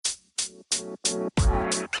Hello,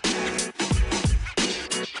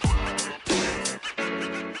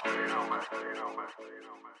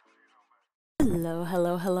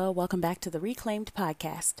 hello, hello. Welcome back to the Reclaimed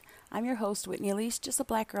Podcast. I'm your host, Whitney Elise, just a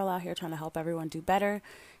black girl out here trying to help everyone do better,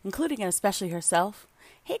 including and especially herself.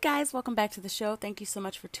 Hey guys, welcome back to the show. Thank you so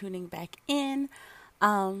much for tuning back in.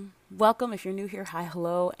 Welcome if you're new here. Hi,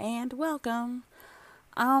 hello, and welcome.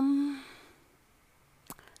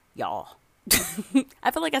 Y'all. I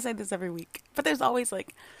feel like I say this every week, but there's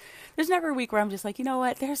never a week where I'm just like, you know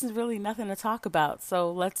what, there's really nothing to talk about,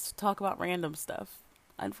 so let's talk about random stuff.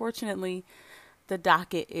 Unfortunately, the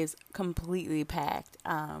docket is completely packed.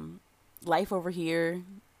 Life over here,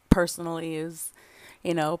 personally, is,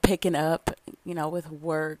 picking up, with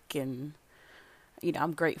work, and,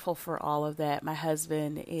 I'm grateful for all of that. My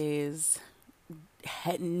husband is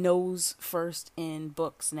nose first in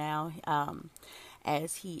books now,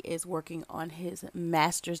 as he is working on his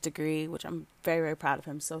master's degree, which I'm very, very proud of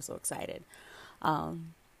him. So excited.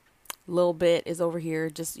 Little bit is over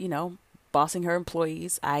here just, bossing her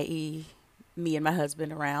employees, i.e. me and my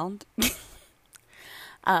husband around.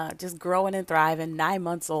 Just growing and thriving. 9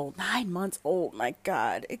 months old. 9 months old. My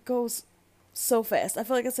God, it goes so fast. I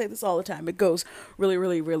feel like I say this all the time. It goes really,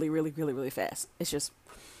 really, really, really, really, really fast. It's just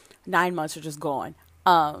 9 months are just gone.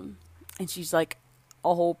 And she's like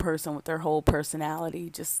a whole person with their whole personality.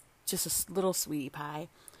 Just a little sweetie pie.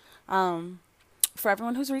 For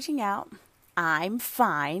everyone who's reaching out, I'm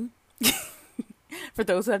fine. For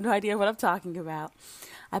those who have no idea what I'm talking about,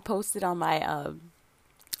 I posted on my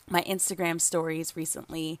my Instagram stories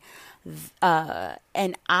recently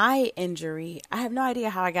an eye injury. I have no idea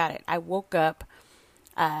how I got it. I woke up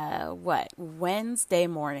Wednesday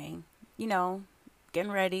morning,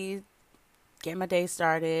 getting ready, getting my day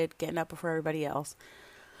started, getting up before everybody else.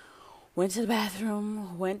 Went to the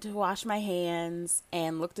bathroom, went to wash my hands,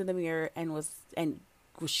 and looked in the mirror and was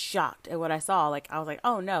shocked at what I saw. I was like,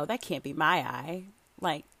 oh no, that can't be my eye.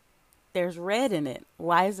 There's red in it.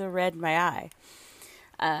 Why is there red in my eye?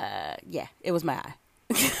 Yeah, it was my eye.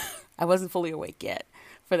 I wasn't fully awake yet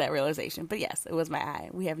for that realization, but yes, it was my eye.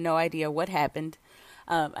 We have no idea what happened.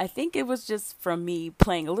 I think it was just from me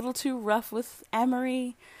playing a little too rough with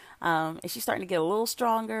Emery. And she's starting to get a little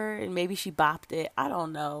stronger, and maybe she bopped it. I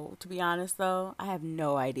don't know. To be honest, though, I have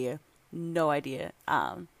no idea. No idea.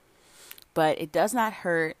 But it does not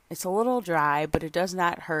hurt. It's a little dry, but it does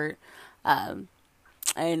not hurt. And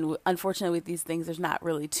unfortunately with these things, there's not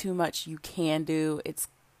really too much you can do. It's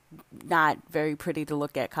not very pretty to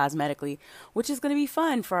look at cosmetically, which is going to be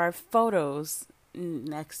fun for our photos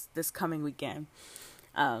this coming weekend.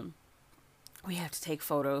 We have to take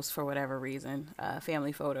photos for whatever reason,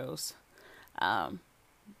 family photos. And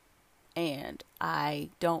I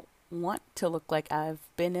don't want to look like I've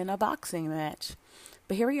been in a boxing match.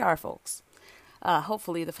 But here we are, folks.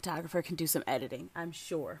 Hopefully the photographer can do some editing. I'm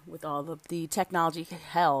sure with all of the technology,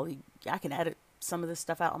 hell, I can edit some of this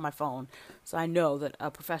stuff out on my phone. So I know that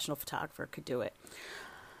a professional photographer could do it.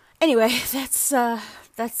 Anyway, that's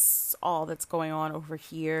all that's going on over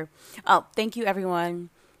here. Oh, thank you everyone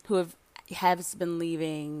who has been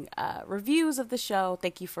leaving reviews of the show.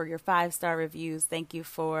 Thank you for your 5-star reviews. Thank you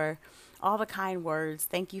for all the kind words.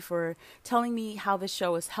 Thank you for telling me how the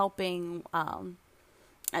show is helping.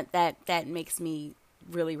 That makes me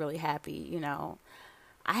really, really happy.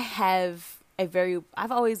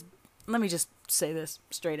 Let me just say this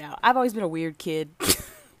straight out. I've always been a weird kid. I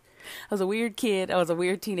was a weird kid. I was a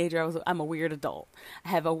weird teenager. I'm a weird adult. I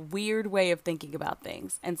have a weird way of thinking about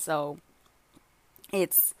things. And so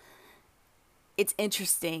it's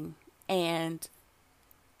interesting, and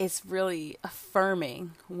it's really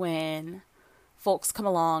affirming when folks come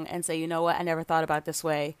along and say, you know what, I never thought about it this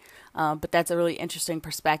way. But that's a really interesting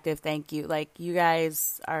perspective. Thank you. You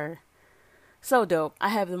guys are so dope. I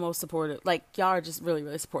have the most supportive, y'all are just really,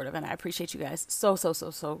 really supportive, and I appreciate you guys so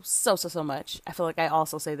much. I feel like I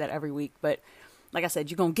also say that every week, but like I said,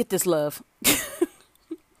 you're going to get this love.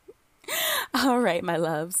 All right, my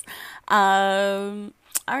loves.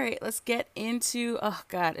 All right, let's get into, oh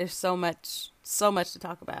God, there's so much to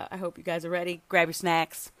talk about. I hope you guys are ready. Grab your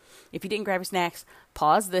snacks. If you didn't grab your snacks,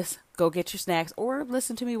 pause this, go get your snacks, or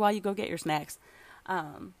listen to me while you go get your snacks.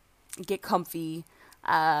 Get comfy.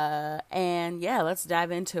 And yeah, let's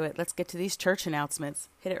dive into it. Let's get to these church announcements.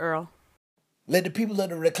 Hit it, Earl. Let the people of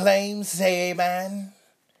the Reclaim say amen.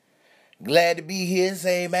 Glad to be here,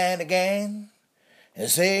 say amen again. And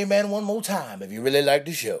say amen one more time if you really like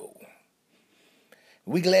the show.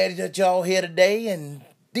 We glad that y'all here today, and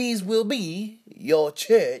these will be your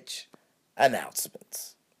church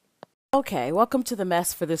announcements. Okay, welcome to the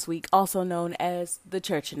mess for this week, also known as the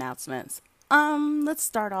church announcements. Let's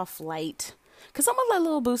start off light. Could someone let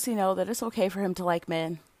Lil Boosie know that it's okay for him to like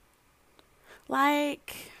men?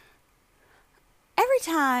 Like, every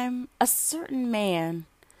time a certain man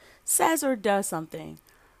says or does something,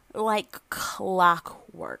 like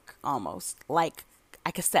clockwork almost, like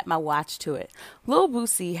I could set my watch to it, Lil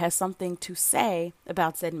Boosie has something to say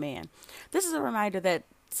about said man. This is a reminder that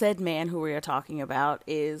said man who we are talking about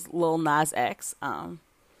is Lil Nas X,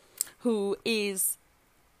 who is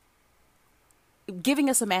giving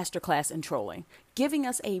us a masterclass in trolling, giving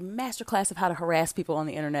us a masterclass of how to harass people on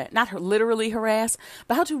the internet. Not literally harass,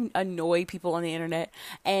 but how to annoy people on the internet.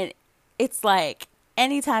 And it's like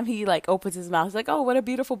anytime he like opens his mouth, he's like, "Oh, what a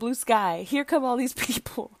beautiful blue sky. Here come all these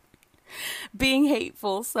people being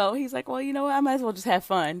hateful." So he's like, "Well, you know what? I might as well just have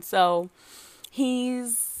fun." So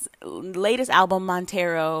his latest album,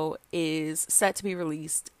 Montero, is set to be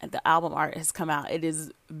released. The album art has come out. It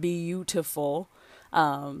is beautiful.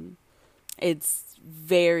 It's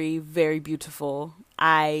very, very beautiful.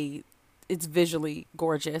 It's visually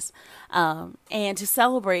gorgeous. And to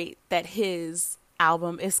celebrate that his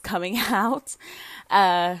album is coming out,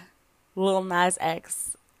 Lil Nas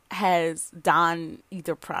X has donned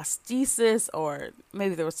either prosthesis or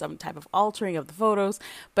maybe there was some type of altering of the photos,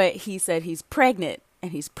 but he said he's pregnant,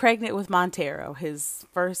 and he's pregnant with Montero, his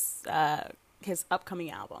his upcoming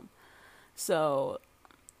album. So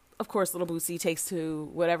of course, Lil Boosie takes to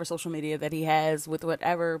whatever social media that he has with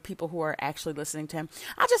whatever people who are actually listening to him.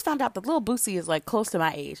 I just found out that Lil Boosie is like close to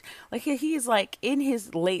my age. Like he is like in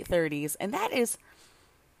his late 30s. And that is,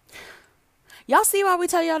 y'all see why we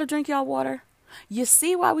tell y'all to drink y'all water? You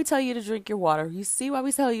see why we tell you to drink your water. You see why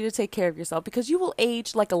we tell you to take care of yourself, because you will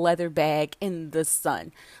age like a leather bag in the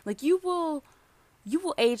sun. Like you will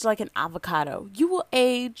age like an avocado. You will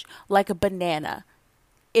age like a banana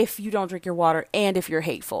if you don't drink your water and if you're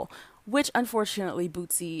hateful, which unfortunately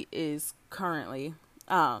Bootsy is currently.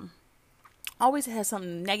 Always has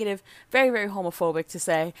something negative, very, very homophobic to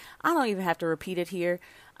say. I don't even have to repeat it here.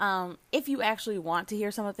 If you actually want to hear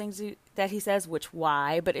some of the things that he says, which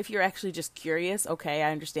why, but if you're actually just curious, okay,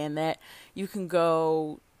 I understand that. You can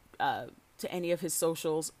go to any of his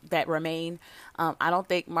socials that remain. I don't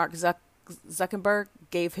think Mark Zuckerberg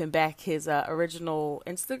gave him back his original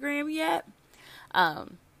Instagram yet.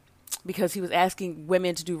 Because he was asking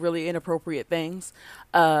women to do really inappropriate things,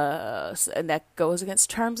 and that goes against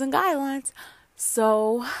terms and guidelines.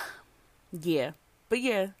 So, yeah. But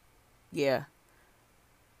yeah.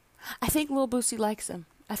 I think Lil Boosie likes him.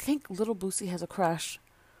 I think Lil Boosie has a crush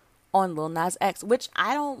on Lil Nas X, which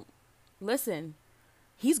I don't... Listen,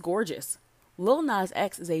 he's gorgeous. Lil Nas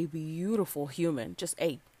X is a beautiful human, just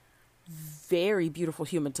a very beautiful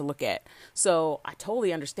human to look at. So I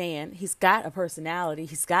totally understand. He's got a personality.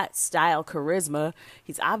 He's got style, charisma.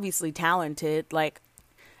 He's obviously talented. Like,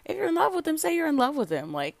 if you're in love with him, say you're in love with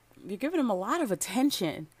him. Like, you're giving him a lot of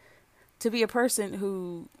attention to be a person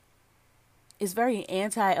who is very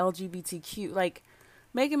anti-LGBTQ. Like,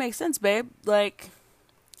 make it make sense, babe. Like,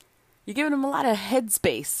 you're giving him a lot of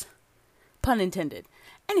headspace. Pun intended.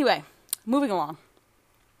 Anyway, moving along.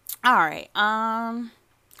 All right. I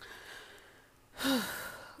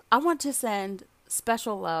want to send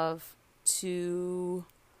special love to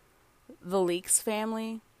the Leaks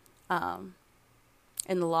family, in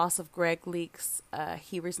the loss of Greg Leaks.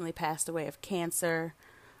 He recently passed away of cancer.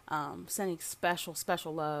 Sending special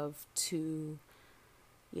love to,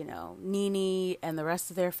 Nene and the rest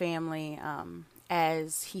of their family,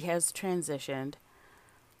 as he has transitioned.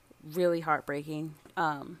 Really heartbreaking.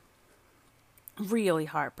 Really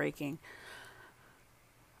heartbreaking.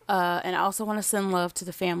 And I also want to send love to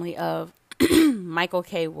the family of Michael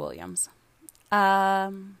K. Williams.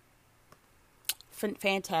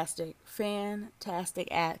 Fantastic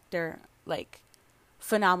actor, like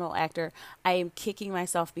phenomenal actor. I am kicking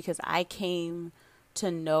myself because I came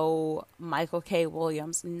to know Michael K.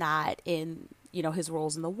 Williams not in, his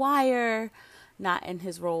roles in The Wire, not in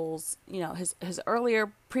his roles, his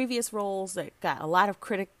earlier previous roles that got a lot of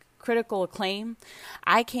critical acclaim.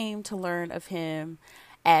 I came to learn of him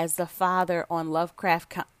as the father on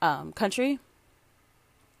Lovecraft Country,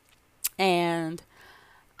 and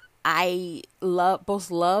I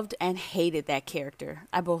both loved and hated that character.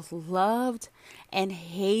 I both loved and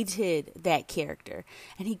hated that character,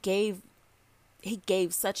 and he gave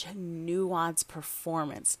such a nuanced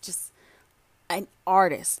performance. Just an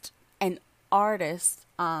artist. I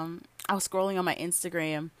was scrolling on my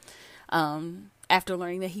Instagram after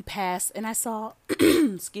learning that he passed, and I saw,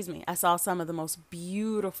 excuse me, I saw some of the most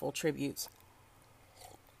beautiful tributes.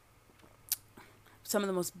 Some of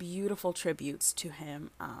the most beautiful tributes to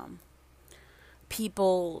him.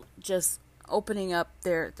 People just opening up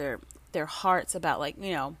their hearts about, like,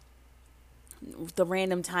 The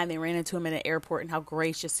random time they ran into him in an airport and how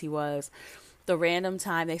gracious he was. The random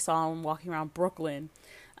time they saw him walking around Brooklyn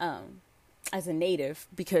as a native,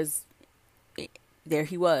 because there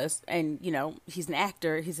he was. And, he's an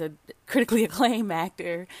actor. He's a critically acclaimed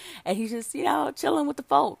actor. And he's just, chilling with the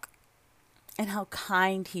folk. And how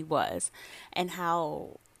kind he was. And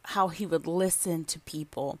how he would listen to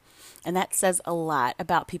people. And that says a lot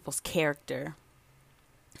about people's character.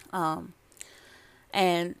 And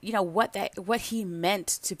what he meant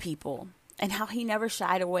to people, and how he never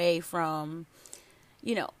shied away from,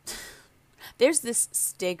 there's this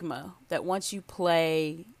stigma that once you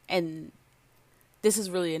play, and this is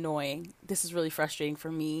really annoying. This is really frustrating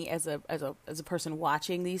for me as a person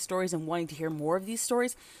watching these stories and wanting to hear more of these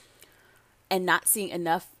stories and not seeing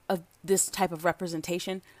enough of this type of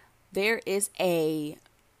representation. There is a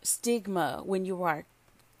stigma when you are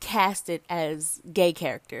casted as gay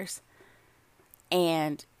characters.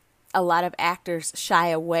 And a lot of actors shy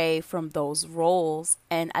away from those roles.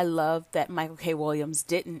 And I love that Michael K. Williams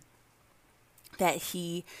didn't. That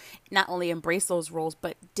he not only embraced those roles,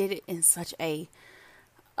 but did it in such a,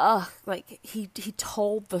 he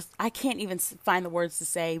told I can't even find the words to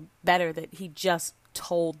say better, that he just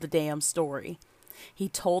told the damn story. He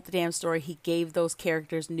told the damn story. He gave those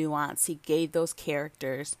characters nuance. He gave those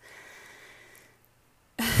characters,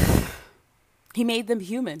 he made them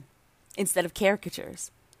human. Instead of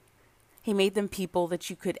caricatures. He made them people that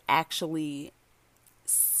you could actually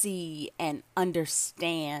see and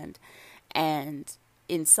understand, and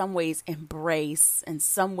in some ways embrace, in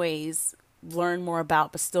some ways learn more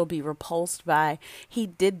about, but still be repulsed by. He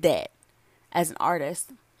did that as an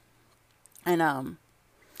artist. And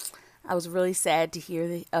I was really sad to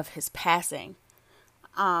hear of his passing.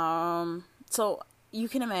 So you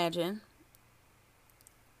can imagine,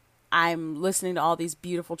 I'm listening to all these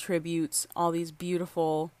beautiful tributes, all these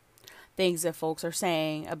beautiful things that folks are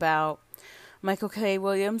saying about Michael K.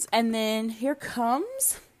 Williams. And then here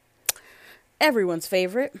comes everyone's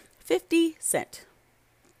favorite, 50 Cent.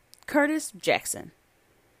 Curtis Jackson.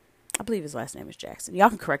 I believe his last name is Jackson. Y'all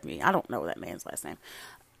can correct me. I don't know that man's last name.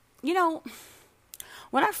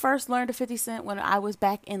 When I first learned of 50 Cent, when I was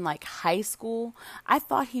back in high school, I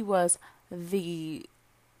thought he was the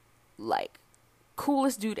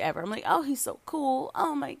coolest dude ever. I'm like, oh, he's so cool.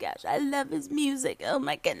 Oh my gosh, I love his music. Oh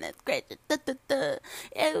my goodness gracious.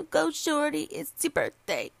 Oh, go shorty, it's your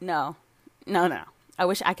birthday. No. I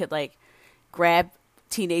wish I could grab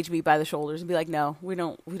teenage me by the shoulders and be like, no, we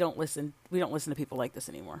don't listen to people like this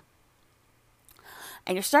anymore.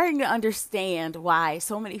 And you're starting to understand why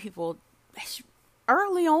so many people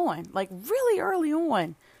early on, really early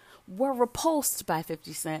on, were repulsed by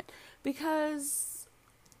 50 Cent, because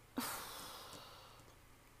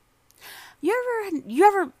You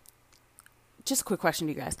ever, just a quick question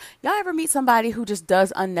to you guys. Y'all ever meet somebody who just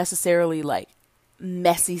does unnecessarily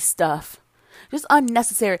messy stuff? Just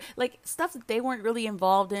unnecessary, stuff that they weren't really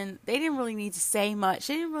involved in. They didn't really need to say much.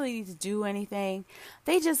 They didn't really need to do anything.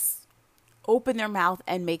 They just open their mouth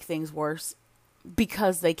and make things worse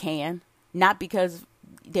because they can, not because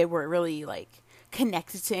they were really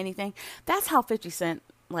connected to anything. That's how 50 Cent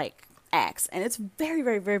acts. And it's very,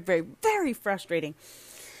 very, very, very, very frustrating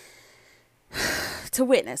to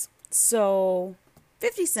witness. So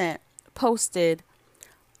 50 Cent posted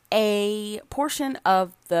a portion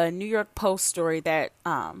of the New York Post story that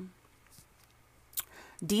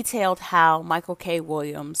detailed how Michael K.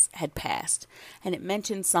 Williams had passed. And it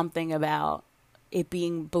mentioned something about it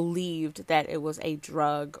being believed that it was a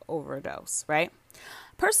drug overdose, right?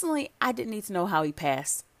 Personally, I didn't need to know how he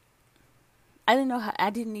passed. I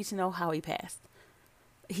didn't need to know how he passed.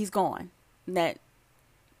 He's gone.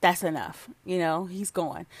 That's enough. He's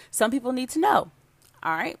gone. Some people need to know.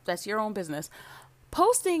 All right. That's your own business.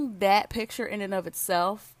 Posting that picture in and of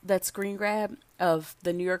itself, that screen grab of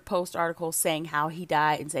the New York Post article saying how he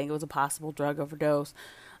died and saying it was a possible drug overdose.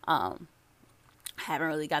 Haven't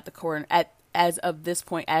really got the coroner as of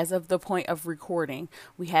the point of recording.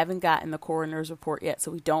 We haven't gotten the coroner's report yet, so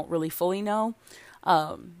we don't really fully know.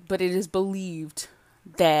 But it is believed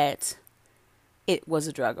that it was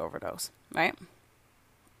a drug overdose, right?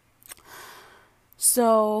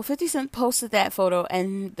 So 50 Cent posted that photo,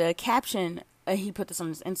 and the caption, he put this on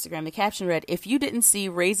his Instagram, the caption read, "If you didn't see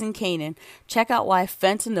Raising Canaan, check out why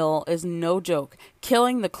fentanyl is no joke,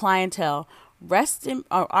 killing the clientele. Rest in,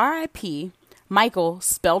 or R.I.P. Michael,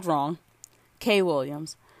 spelled wrong, K.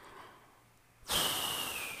 Williams."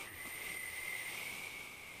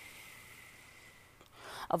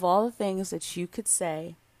 Of all the things that you could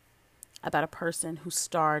say about a person who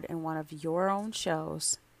starred in one of your own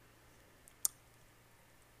shows,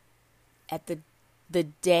 at the the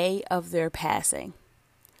day of their passing,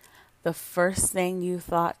 the first thing you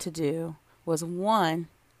thought to do was, one,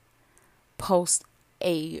 post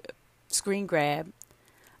a screen grab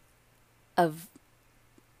of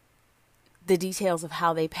the details of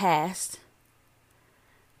how they passed,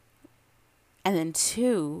 and then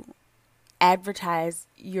two, advertise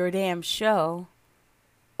your damn show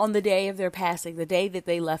on the day of their passing, the day that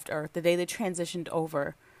they left Earth, the day they transitioned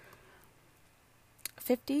over.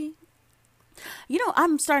 50?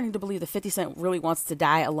 I'm starting to believe that 50 Cent really wants to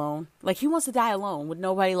die alone. Like, he wants to die alone with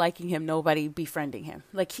nobody liking him, nobody befriending him.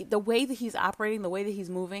 Like, the way that he's operating, the way that he's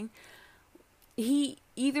moving, he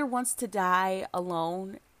either wants to die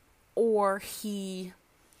alone, or he's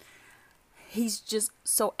just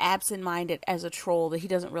so absent-minded as a troll that he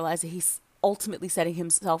doesn't realize that he's ultimately setting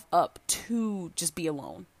himself up to just be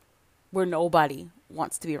alone, where nobody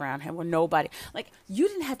wants to be around him, where nobody, like, you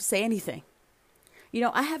didn't have to say anything.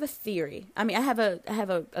 I have a theory. I have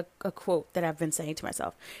a quote that I've been saying to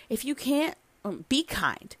myself. If you can't be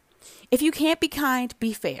kind, if you can't be kind,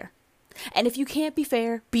 be fair. And if you can't be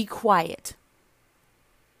fair, be quiet.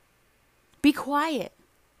 Be quiet.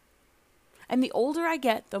 And the older I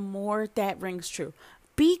get, the more that rings true.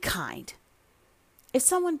 Be kind. If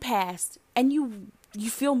someone passed and you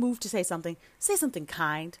feel moved to say something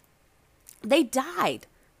kind. They died.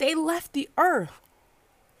 They left the earth.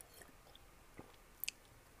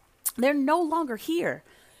 They're no longer here.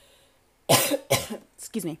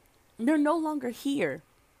 Excuse me. They're no longer here.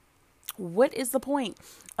 What is the point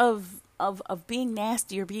of being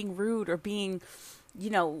nasty or being rude or being,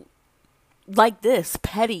 like this,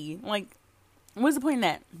 petty? Like, what's the point in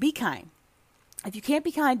that? Be kind. If you can't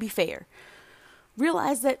be kind, be fair.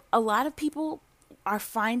 Realize that a lot of people are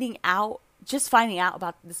finding out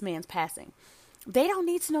about this man's passing. They don't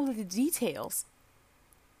need to know the details.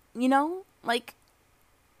 Like,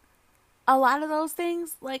 a lot of those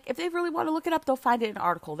things, like, if they really want to look it up, they'll find it in an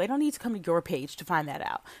article. They don't need to come to your page to find that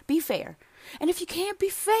out. Be fair. And if you can't be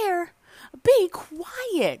fair, be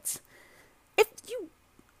quiet.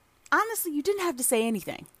 Honestly, you didn't have to say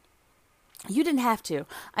anything. You didn't have to.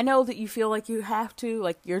 I know that you feel like you have to,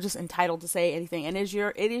 like you're just entitled to say anything. And it is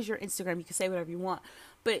your Instagram. You can say whatever you want.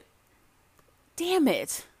 But damn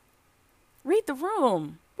it. Read the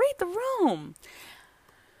room. Read the room.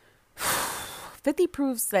 50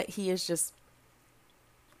 proves that he is just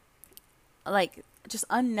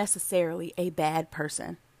unnecessarily a bad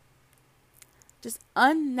person. Just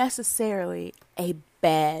unnecessarily a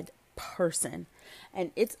bad person. And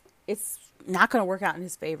it's not going to work out in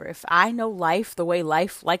his favor. If I know life the way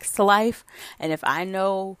life likes to life, and if I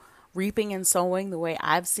know reaping and sowing the way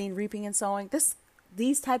I've seen reaping and sowing,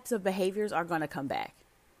 these types of behaviors are going to come back.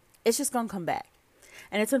 It's just going to come back.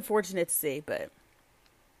 And it's unfortunate to see, but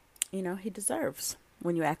he deserves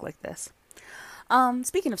when you act like this.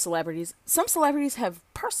 Speaking of celebrities, some celebrities have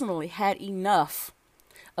personally had enough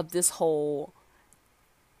of this whole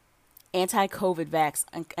anti-COVID vax.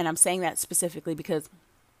 And I'm saying that specifically because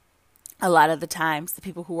a lot of the times the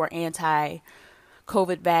people who are anti-COVID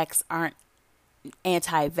vax aren't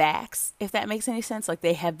anti-vax, if that makes any sense. Like,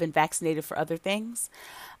 they have been vaccinated for other things,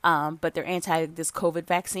 but they're anti this COVID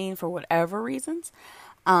vaccine for whatever reasons.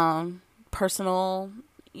 Personal,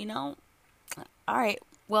 all right,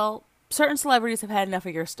 well, certain celebrities have had enough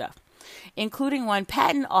of your stuff, including one,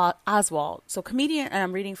 Patton Oswalt. So, comedian, and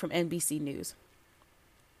I'm reading from NBC News.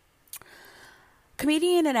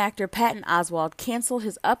 Comedian and actor Patton Oswalt canceled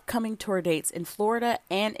his upcoming tour dates in Florida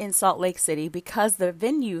and in Salt Lake City because the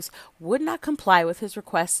venues would not comply with his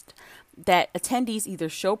request that attendees either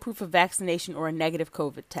show proof of vaccination or a negative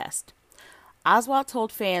COVID test. Oswalt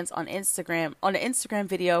told fans on an Instagram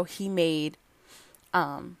video he made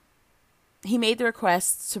the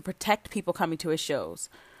request to protect people coming to his shows.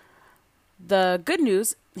 The good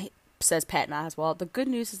news, says Patton Oswalt, the good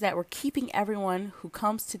news is that we're keeping everyone who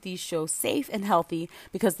comes to these shows safe and healthy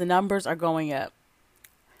because the numbers are going up.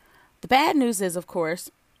 The bad news is, of course,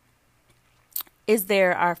 is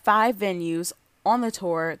there are 5 venues on the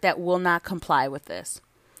tour that will not comply with this.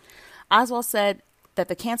 Oswalt said that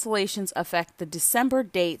the cancellations affect the December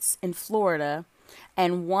dates in Florida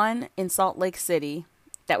and one in Salt Lake City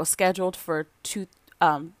that was scheduled for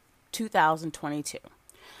 2022.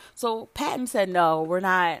 So Patton said, no,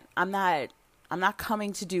 I'm not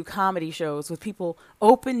coming to do comedy shows with people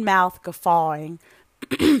open mouth guffawing,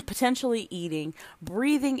 potentially eating,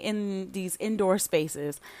 breathing in these indoor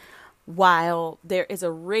spaces while there is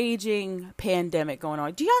a raging pandemic going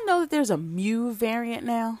on. Do y'all know that there's a Mu variant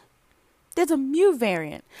now? There's a Mu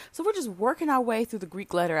variant. So we're just working our way through the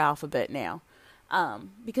Greek letter alphabet now.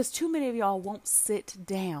 Because too many of y'all won't sit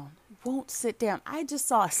down. I just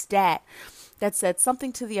saw a stat that said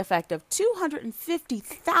something to the effect of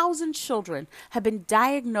 250,000 children have been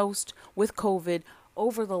diagnosed with COVID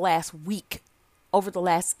over the last week, over the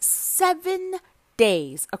last 7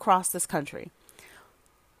 days across this country.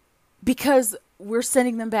 Because we're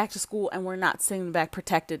sending them back to school and we're not sending them back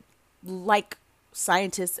protected like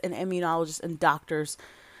scientists and immunologists and doctors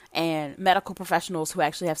and medical professionals who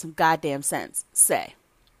actually have some goddamn sense say.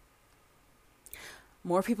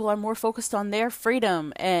 More people are more focused on their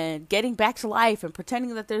freedom and getting back to life and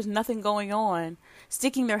pretending that there's nothing going on,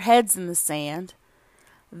 sticking their heads in the sand,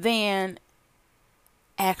 than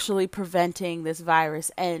actually preventing this virus.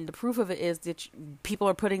 And the proof of it is that people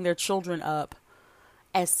are putting their children up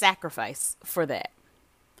as sacrifice for that.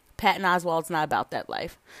 Patton Oswalt's not about that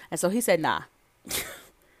life. And so he said, nah,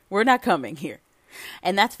 we're not coming here.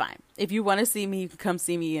 And that's fine. If you want to see me, you can come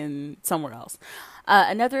see me in somewhere else.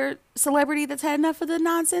 Another celebrity that's had enough of the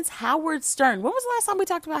nonsense, Howard Stern. When was the last time we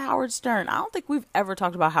talked about Howard Stern? I don't think we've ever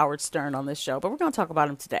talked about Howard Stern on this show, but we're going to talk about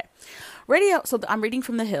him today. I'm reading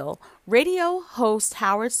from The Hill. Radio host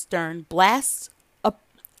Howard Stern blasts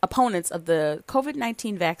opponents of the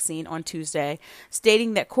COVID-19 vaccine on Tuesday,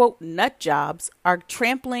 stating that, quote, nut jobs are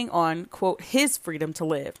trampling on, quote, his freedom to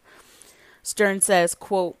live. Stern says,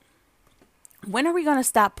 quote, when are we going to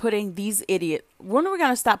stop putting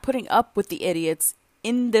up with the idiots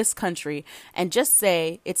in this country and just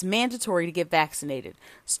say it's mandatory to get vaccinated?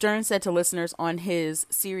 Stern said to listeners on his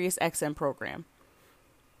Sirius XM program.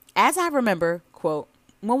 As I remember, quote,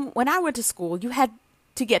 when I went to school, you had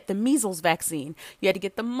to get the measles vaccine. You had to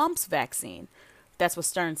get the mumps vaccine. That's what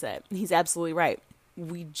Stern said. He's absolutely right.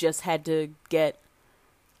 We just had to get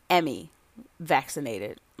Emmy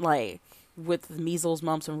vaccinated, like with measles,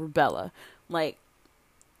 mumps, and rubella. Like,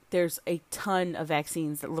 there's a ton of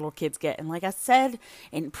vaccines that little kids get. And like I said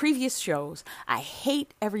in previous shows, I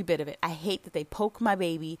hate every bit of it. I hate that they poke my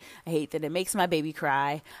baby. I hate that it makes my baby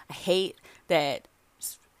cry. I hate that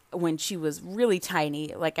when she was really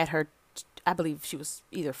tiny, like at her, I believe she was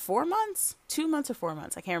either 4 months, 2 months or 4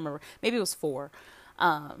 months. I can't remember. Maybe it was 4.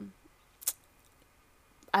 It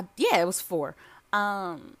was 4.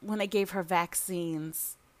 When they gave her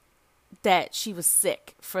vaccines, that she was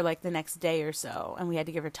sick for like the next day or so, and we had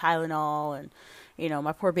to give her Tylenol, and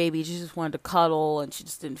my poor baby, she just wanted to cuddle and she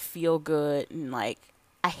just didn't feel good, and like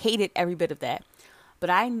I hated every bit of that. But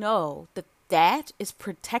I know that is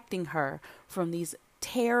protecting her from these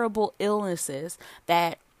terrible illnesses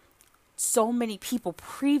that so many people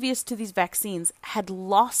previous to these vaccines had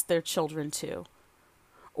lost their children to,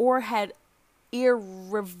 or had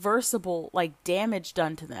irreversible like damage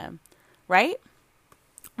done to them, right?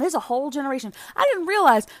 There's a whole generation. I didn't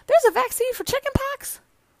realize there's a vaccine for chickenpox.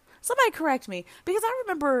 Somebody correct me, because I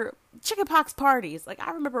remember chickenpox parties. Like,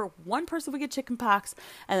 I remember one person would get chickenpox,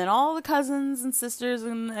 and then all the cousins and sisters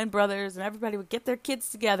and brothers and everybody would get their kids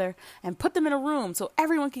together and put them in a room so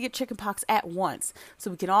everyone could get chickenpox at once, so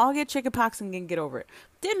we can all get chickenpox and can get over it.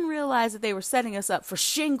 Didn't realize that they were setting us up for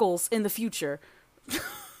shingles in the future.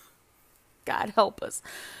 God help us.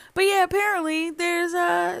 But yeah, apparently there's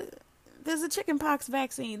a chickenpox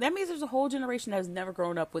vaccine. That means there's a whole generation that has never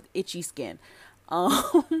grown up with itchy skin.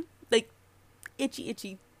 Like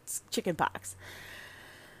itchy chickenpox.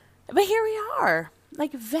 But here we are.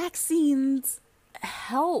 Like, vaccines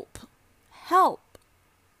help.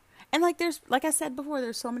 And like I said before,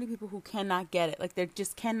 there's so many people who cannot get it. Like, they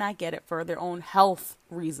just cannot get it for their own health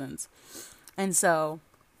reasons. And so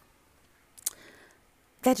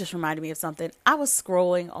that just reminded me of something. I was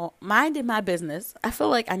scrolling, minding my business. I feel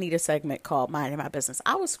like I need a segment called Minding My Business.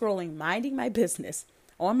 I was scrolling, minding my business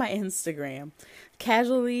on my Instagram,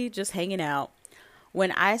 casually just hanging out,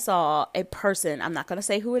 when I saw a person. I'm not going to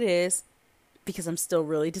say who it is because I'm still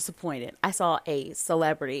really disappointed. I saw a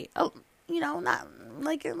celebrity, not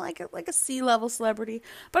like a C-level celebrity,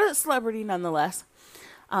 but a celebrity nonetheless,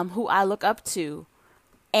 who I look up to.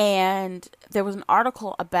 And there was an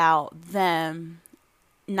article about them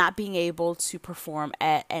not being able to perform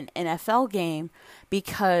at an NFL game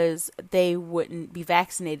because they wouldn't be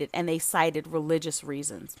vaccinated, and they cited religious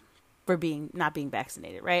reasons for not being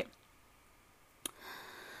vaccinated, right?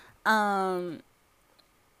 And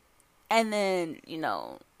then,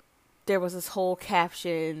 there was this whole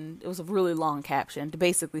caption. It was a really long caption to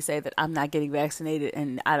basically say that I'm not getting vaccinated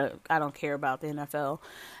and I don't care about the NFL.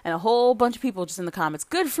 And a whole bunch of people just in the comments,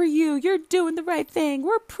 good for you, you're doing the right thing,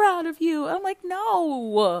 we're proud of you. And I'm like,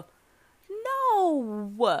 no.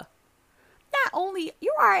 Not only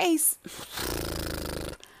you are a...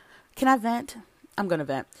 Can I vent? I'm going to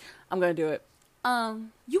vent. I'm going to do it.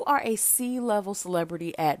 You are a C-level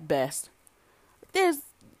celebrity at best. There's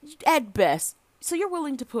at best. So you're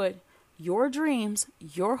willing to put your dreams,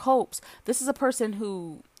 your hopes. This is a person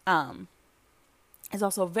who is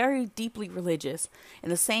also very deeply religious in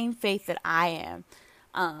the same faith that I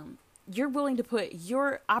am. You're willing to put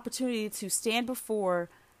your opportunity to stand before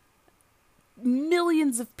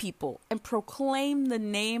millions of people and proclaim the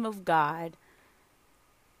name of God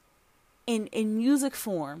in music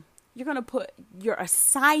form. You're going to put your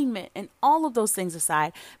assignment and all of those things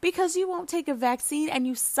aside because you won't take a vaccine and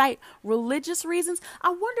you cite religious reasons. I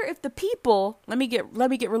wonder if the people, let me get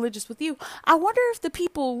religious with you. I wonder if the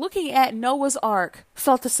people looking at Noah's Ark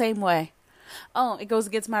felt the same way. Oh, it goes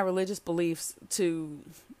against my religious beliefs to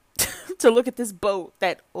look at this boat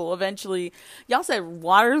that will eventually, y'all said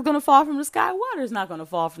water is going to fall from the sky. Water is not going to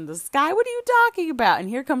fall from the sky. What are you talking about? And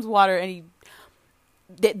here comes water, and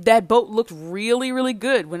that boat looked really, really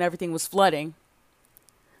good when everything was flooding.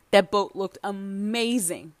 That boat looked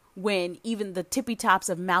amazing when even the tippy tops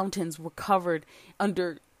of mountains were covered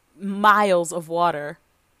under miles of water.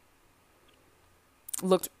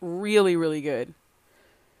 Looked really, really good.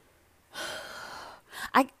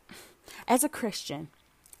 As a Christian,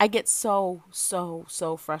 I get so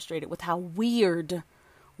frustrated with how weird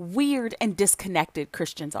and disconnected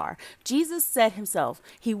Christians are. Jesus said himself,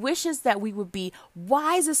 he wishes that we would be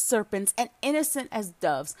wise as serpents and innocent as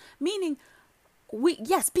doves, meaning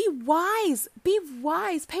be wise,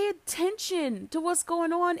 pay attention to what's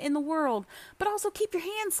going on in the world, but also keep your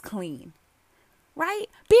hands clean, right?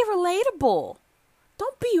 Be relatable.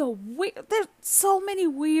 Don't be there's so many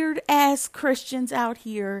weird ass Christians out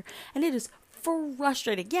here, and it is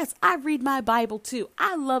frustrating. Yes, I read my Bible too.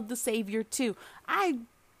 I love the Savior too. I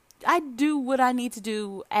do what I need to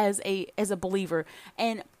do as a believer,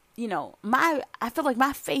 and I feel like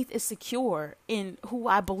my faith is secure in who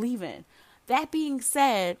I believe in. That being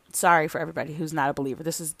said, sorry for everybody who's not a believer.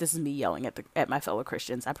 This is me yelling at my fellow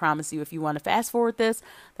Christians. I promise you, if you want to fast forward this,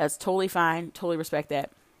 that's totally fine. Totally respect that.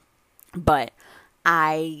 But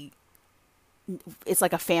it's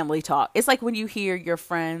like a family talk. It's like when you hear your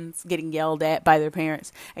friends getting yelled at by their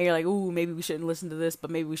parents and you're like, ooh, maybe we shouldn't listen to this,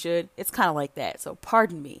 but maybe we should. It's kind of like that. So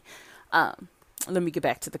pardon me. Let me get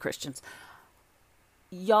back to the Christians.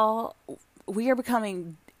 Y'all, we are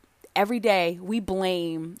becoming, every day we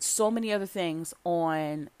blame so many other things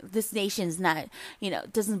on this nation's not,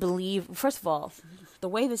 doesn't believe. First of all, the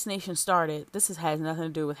way this nation started, has nothing to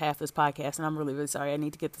do with half this podcast. And I'm really, really sorry. I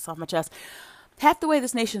need to get this off my chest. Half the way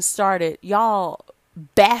this nation started, y'all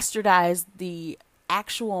bastardized the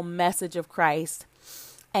actual message of Christ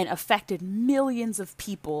and affected millions of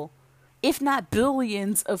people, if not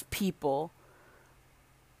billions of people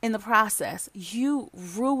in the process. You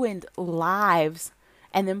ruined lives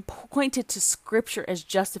and then pointed to scripture as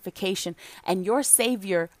justification. And your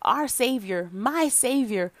Savior, our Savior, my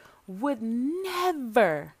Savior would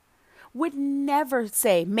never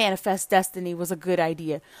say Manifest Destiny was a good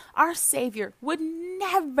idea. Our Savior would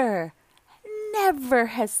never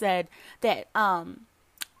have said that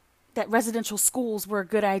that residential schools were a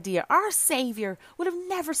good idea. Our Savior would have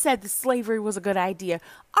never said that slavery was a good idea.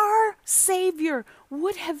 Our Savior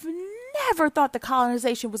would have never thought that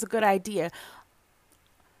colonization was a good idea.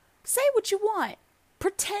 Say what you want.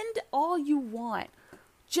 Pretend all you want.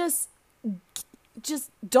 Just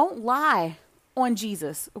don't lie on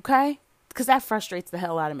Jesus, okay? Because that frustrates the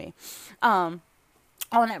hell out of me. Oh,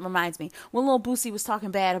 and that reminds me, when Lil Boosie was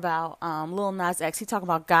talking bad about Lil Nas X, he talking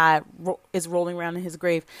about God is rolling around in his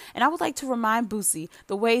grave. And I would like to remind Boosie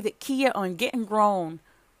the way that Kia on Getting Grown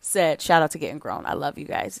said, shout out to Getting Grown. I love you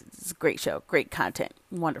guys. It's a great show, great content,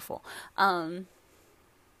 wonderful. If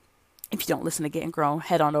you don't listen to Getting Grown,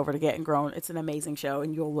 head on over to Getting Grown. It's an amazing show,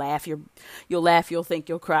 and you'll laugh. You'll laugh. You'll think.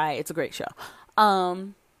 You'll cry. It's a great show.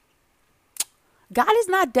 God is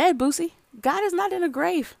not dead, Boosie. God is not in a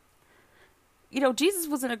grave. Jesus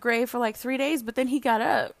was in a grave for like 3 days, but then he got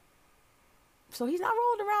up. So he's not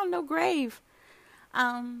rolling around no grave.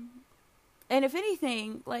 And if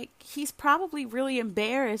anything, like, he's probably really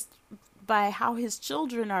embarrassed by how his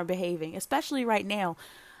children are behaving, especially right now.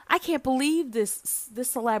 I can't believe this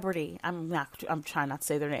celebrity. I'm trying not to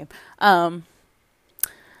say their name.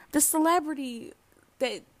 The celebrity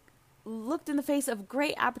that looked in the face of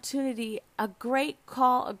great opportunity, a great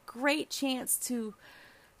call, a great chance to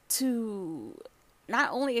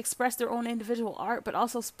not only express their own individual art, but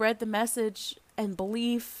also spread the message and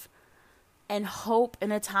belief and hope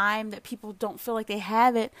in a time that people don't feel like they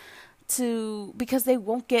have it, because they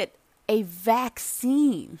won't get a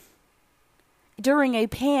vaccine during a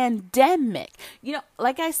pandemic.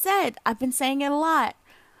 Like I said, I've been saying it a lot.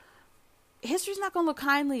 History's not going to look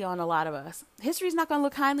kindly on a lot of us. History's not going to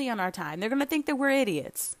look kindly on our time. They're going to think that we're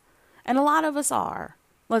idiots. And a lot of us are.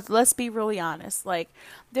 Let's be really honest. Like,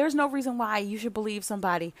 there's no reason why you should believe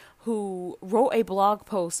somebody who wrote a blog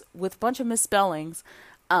post with a bunch of misspellings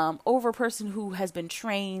over a person who has been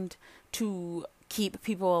trained to keep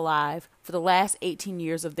people alive for the last 18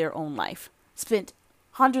 years of their own life. Spent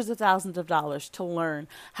hundreds of thousands of dollars to learn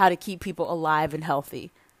how to keep people alive and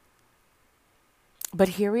healthy. But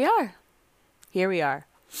here we are. Here we are.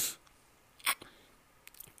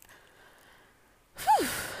 Whew.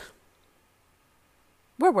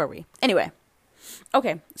 Where were we? Anyway.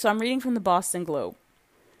 Okay, so I'm reading from the Boston Globe.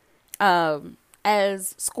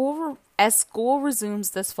 As school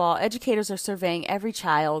resumes this fall, educators are surveying every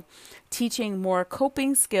child, teaching more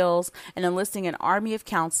coping skills, and enlisting an army of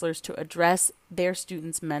counselors to address their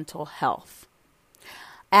students' mental health.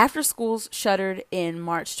 After schools shuttered in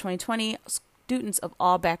March 2020, students of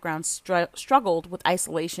all backgrounds struggled with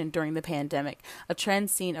isolation during the pandemic, a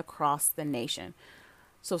trend seen across the nation.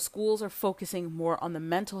 So schools are focusing more on the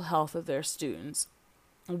mental health of their students,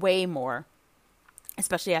 way more,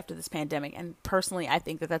 especially after this pandemic. And personally, I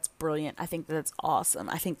think that that's brilliant. I think that that's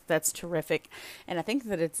awesome. I think that's terrific. And I think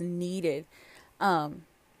that it's needed,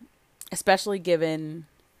 especially given,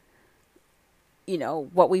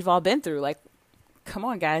 what we've all been through. Like, come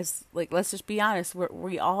on, guys. Like, let's just be honest.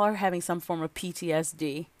 We all are having some form of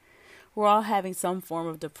PTSD. We're all having some form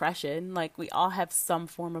of depression. Like, we all have some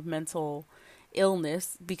form of mental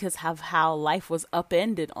illness because of how life was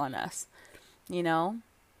upended on us,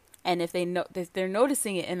 And if they're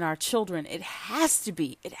noticing it in our children, it has to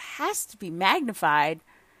be magnified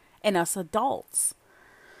in us adults.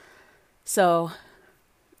 So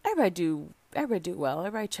everybody do well.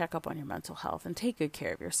 Everybody check up on your mental health and take good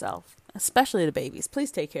care of yourself, especially the babies.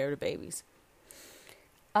 Please take care of the babies.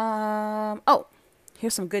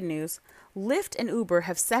 Here's some good news. Lyft and Uber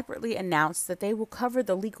have separately announced that they will cover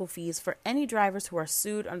the legal fees for any drivers who are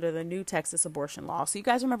sued under the new Texas abortion law. So you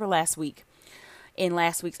guys remember in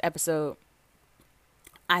last week's episode,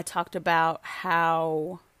 I talked about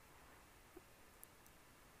how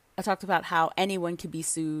anyone can be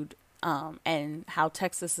sued, and how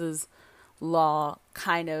Texas's law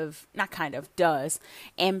does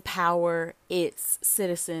empower its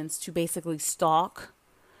citizens to basically stalk,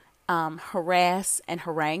 harass, and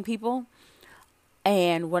harangue people.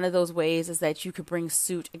 And one of those ways is that you could bring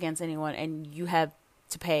suit against anyone, and you have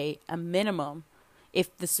to pay a minimum,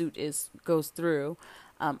 if the suit goes through,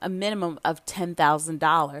 a minimum of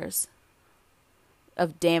 $10,000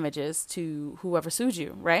 of damages to whoever sued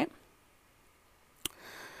you, right?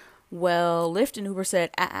 Well, Lyft and Uber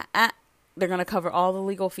said, they're going to cover all the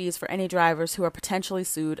legal fees for any drivers who are potentially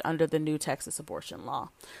sued under the new Texas abortion law.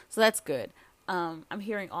 So that's good. I'm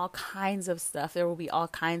hearing all kinds of stuff. There will be all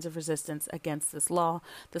kinds of resistance against this law.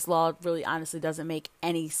 This law really honestly doesn't make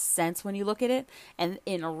any sense when you look at it. And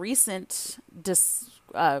in a recent,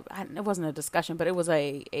 it wasn't a discussion, but it was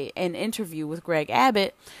an interview with Greg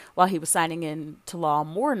Abbott while he was signing into law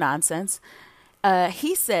more nonsense.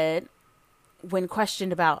 He said, when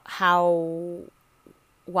questioned about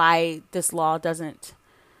why this law doesn't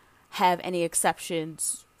have any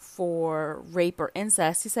exceptions for rape or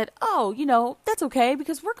incest, he said, that's okay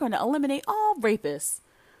because we're going to eliminate all rapists.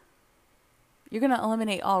 You're going to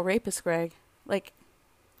eliminate all rapists, Greg? Like,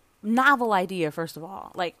 novel idea, first of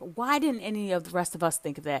all. Like, why didn't any of the rest of us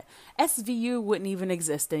think of that? SVU wouldn't even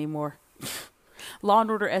exist anymore. Law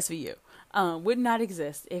and Order SVU would not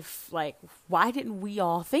exist if, why didn't we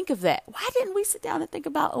all think of that? Why didn't we sit down and think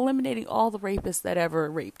about eliminating all the rapists that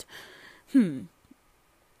ever raped?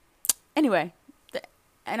 Anyway.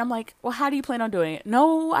 And I'm like, well, how do you plan on doing it?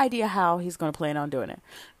 No idea how he's going to plan on doing it.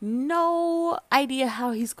 No idea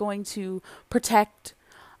how he's going to protect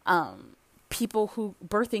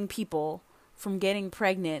birthing people from getting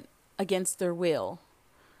pregnant against their will.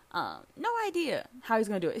 No idea how he's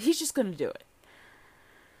going to do it. He's just going to do it.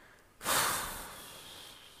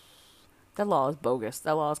 That law is bogus.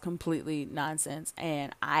 That law is completely nonsense.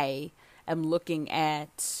 And I am looking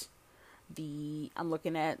at the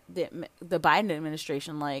Biden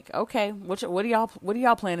administration like, okay, what are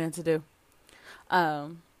y'all planning to do? I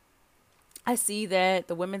see that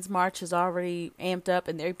the Women's March is already amped up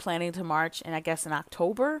and they're planning to march, and I guess in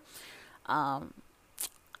October. You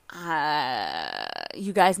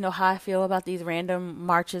guys know how I feel about these random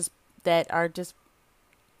marches that are just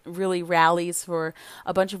really rallies for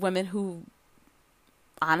a bunch of women who,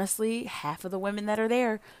 honestly, half of the women that are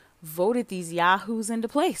there voted these yahoos into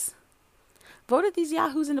place. And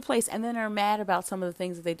then are mad about some of the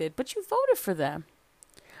things that they did. But you voted for them.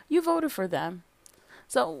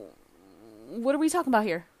 So what are we talking about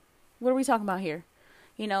here? We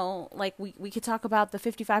could talk about the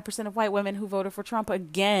 55% of white women who voted for Trump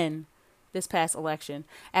again. this past election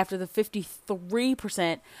after the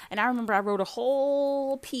 53%. And I remember I wrote a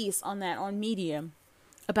whole piece on that on Medium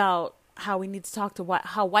about how we need to talk to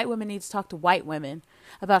how white women need to talk to white women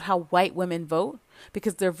about how white women vote,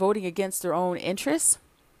 because they're voting against their own interests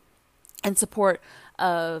in support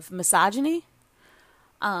of misogyny.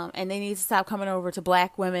 And they need to stop coming over to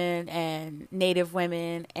black women and Native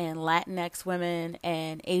women and Latinx women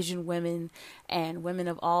and Asian women and women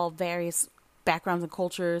of all various backgrounds and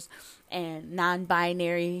cultures and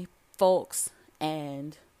non-binary folks,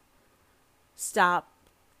 and stop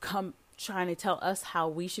trying to tell us how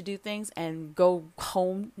we should do things, and go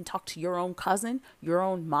home and talk to your own cousin, your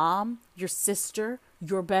own mom, your sister,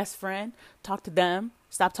 your best friend. Talk to them.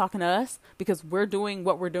 Stop talking to us, because we're doing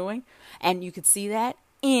what we're doing. And you could see that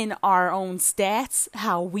in our own stats,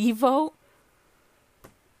 how we vote.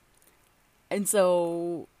 And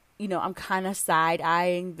so, you know, I'm kind of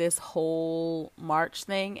side-eyeing this whole March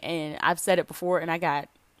thing. And I've said it before, and I got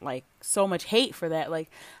like so much hate for that. Like,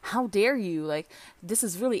 how dare you? Like, this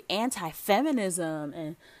is really anti-feminism.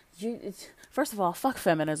 And first of all, fuck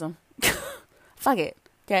feminism. Fuck it.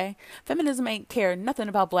 Okay? Feminism ain't care nothing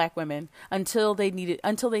about black women until they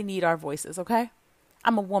need our voices. Okay?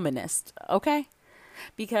 I'm a womanist. Okay?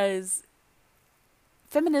 Because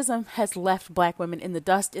feminism has left black women in the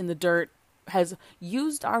dust, in the dirt, has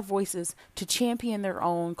used our voices to champion their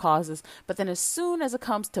own causes. But then as soon as it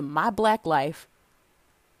comes to my black life,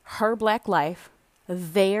 her black life,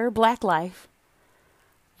 their black life,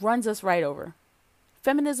 runs us right over.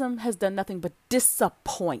 Feminism has done nothing but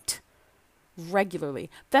disappoint regularly.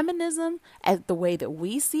 Feminism, as the way that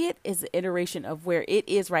we see it, is the iteration of where it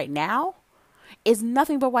is right now, is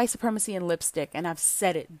nothing but white supremacy and lipstick. And I've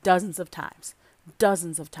said it dozens of times,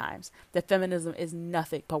 that feminism is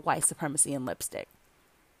nothing but white supremacy and lipstick.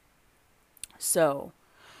 So,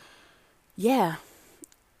 yeah.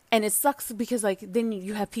 And it sucks because, like, then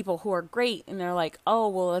you have people who are great and they're like, oh,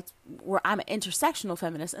 well, I'm an intersectional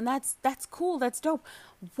feminist. And that's cool. That's dope.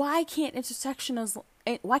 Why can't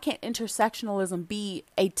intersectionalism be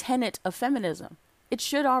a tenet of feminism? It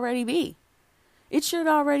should already be.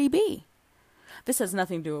 This has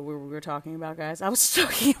nothing to do with what we were talking about, guys. I was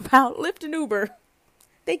talking about Lyft and Uber.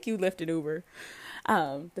 Thank you, Lyft and Uber.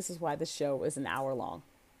 This is why this show is an hour long.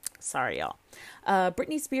 Sorry, y'all.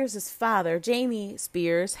 Britney Spears' father, Jamie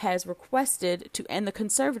Spears, has requested to end the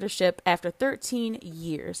conservatorship after 13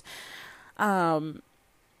 years.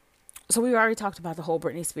 So we already talked about the whole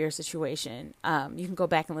Britney Spears situation. You can go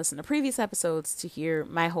back and listen to previous episodes to hear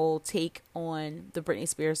my whole take on the Britney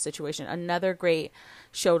Spears situation. Another great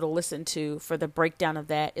show to listen to for the breakdown of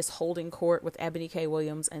that is Holding Court with Ebony K.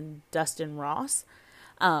 Williams and Dustin Ross.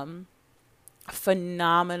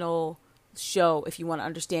 Phenomenal show if you want to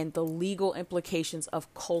understand the legal implications of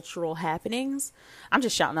cultural happenings. I'm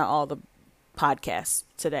just shouting out all the podcasts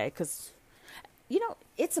today because, you know,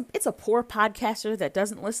 it's a poor podcaster that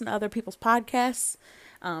doesn't listen to other people's podcasts.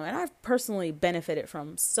 And I've personally benefited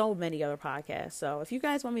from so many other podcasts. So if you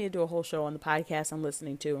guys want me to do a whole show on the podcast I'm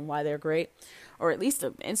listening to and why they're great, or at least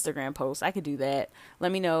an Instagram post, I could do that.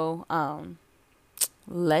 Let me know.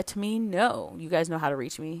 You guys know how to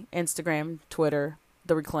reach me. Instagram, Twitter,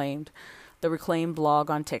 The Reclaimed blog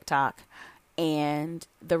on TikTok, and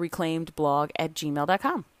the reclaimed blog at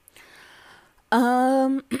gmail.com.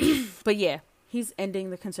 But yeah, he's ending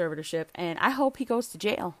the conservatorship, and I hope he goes to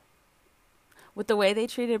jail. With the way they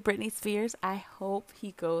treated Britney Spears, I hope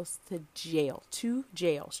he goes to jail.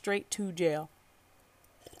 Straight to jail.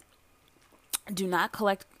 Do not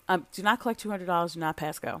collect $200, do not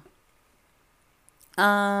pass go.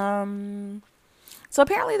 So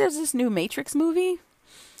apparently there's this new Matrix movie.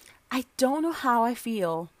 I don't know how I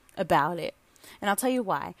feel about it. And I'll tell you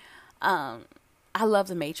why. I love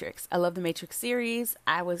The Matrix. I love the Matrix series.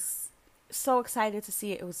 I was so excited to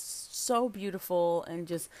see it. It was so beautiful and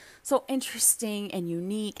just so interesting and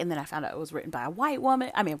unique. And then I found out it was written by a white woman.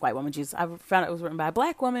 I found out it was written by a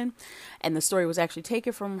black woman. And the story was actually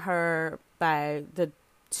taken from her by the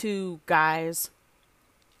two guys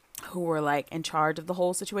who were like in charge of the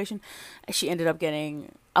whole situation. She ended up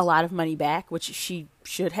getting a lot of money back, which she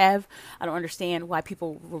should have. I don't understand why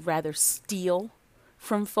people would rather steal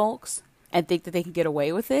from folks and think that they can get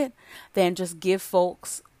away with it than just give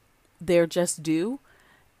folks their just due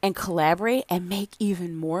and collaborate and make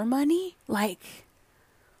even more money. Like,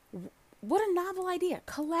 what a novel idea.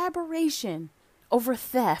 Collaboration over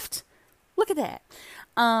theft. Look at that.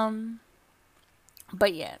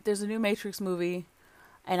 But yeah, there's a new Matrix movie,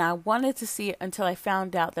 and I wanted to see it until I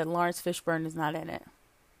found out that Lawrence Fishburne is not in it.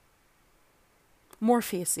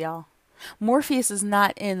 Morpheus, y'all. Morpheus is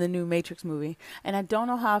not in the new Matrix movie, and I don't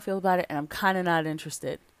know how I feel about it, and I'm kind of not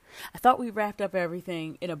interested. I thought we wrapped up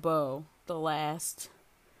everything in a bow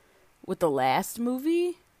with the last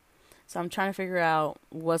movie. So I'm trying to figure out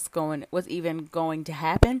what's even going to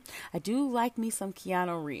happen. I do like me some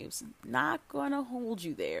Keanu Reeves. Not gonna hold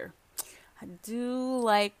you there. I do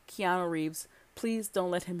like Keanu Reeves. Please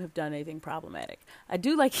don't let him have done anything problematic. I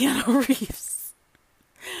do like Keanu Reeves.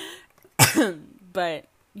 But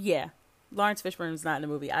yeah, Lawrence Fishburne's not in the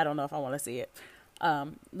movie. I don't know if I want to see it.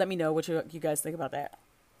 Let me know what you guys think about that.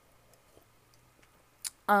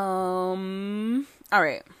 All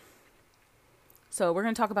right. So we're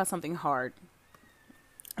going to talk about something hard.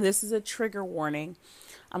 This is a trigger warning.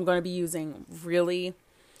 I'm going to be using really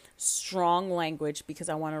strong language because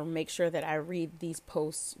I want to make sure that I read these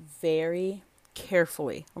posts very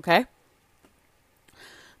carefully, okay?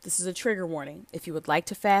 This is a trigger warning. If you would like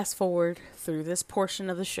to fast forward through this portion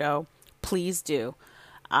of the show, please do.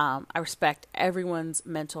 I respect everyone's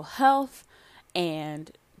mental health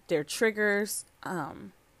and their triggers.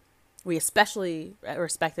 We especially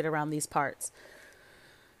respect it around these parts.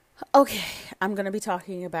 Okay, I'm going to be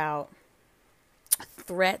talking about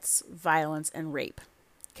threats, violence, and rape.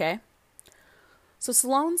 Okay? So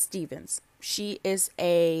Sloane Stephens, she is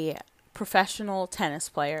a professional tennis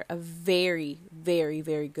player, a very, very,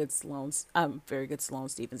 very good Sloane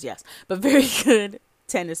Stephens, yes, but very good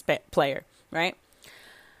tennis player, right?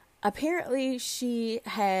 Apparently, she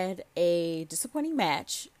had a disappointing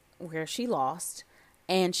match where she lost,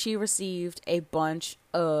 and she received a bunch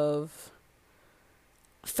of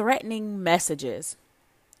threatening messages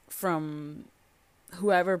from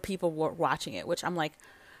whoever people were watching it, which I'm like,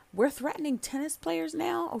 we're threatening tennis players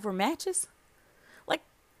now over matches? Like,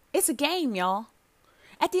 it's a game, y'all.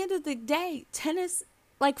 At the end of the day, tennis,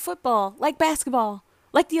 like football, like basketball,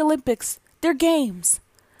 like the Olympics, they're games.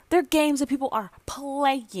 They're games that people are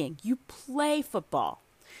playing. You play football.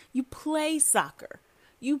 You play soccer.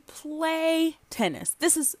 You play tennis.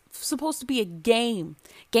 This is supposed to be a game.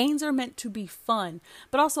 Games are meant to be fun,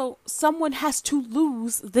 but also someone has to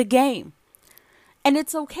lose the game. And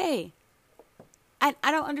it's okay. I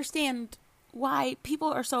don't understand why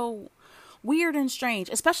people are so weird and strange,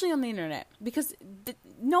 especially on the internet, because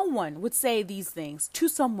no one would say these things to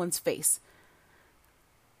someone's face.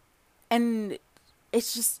 And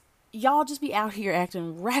it's just, y'all just be out here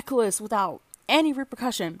acting reckless without any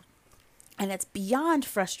repercussion. And it's beyond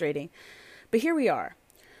frustrating. But here we are.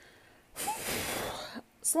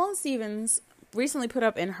 Sloane Stephens recently put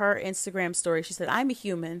up in her Instagram story, she said, "I'm a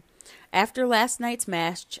human. After last night's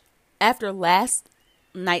match,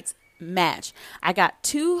 I got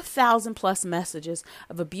 2,000 plus messages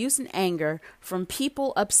of abuse and anger from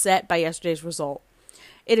people upset by yesterday's result.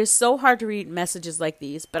 It is so hard to read messages like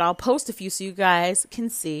these, but I'll post a few so you guys can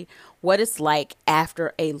see what it's like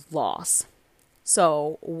after a loss."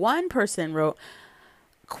 So one person wrote,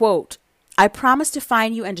 quote, "I promise to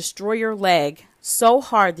find you and destroy your leg so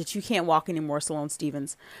hard that you can't walk anymore, Sloane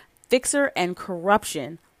Stephens. Fixer and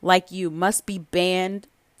corruption like you must be banned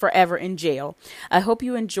forever in jail. I hope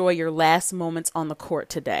you enjoy your last moments on the court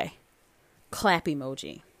today." Clap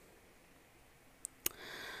emoji.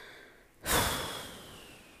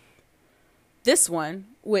 This one,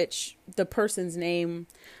 which the person's name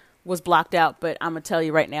was blocked out, but I'm gonna tell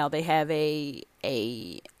you right now, they have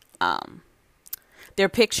their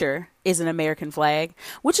picture is an American flag,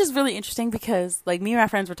 which is really interesting because, like, me and my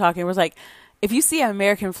friends were talking, it was like, if you see an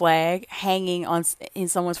American flag hanging in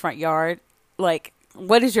someone's front yard, like,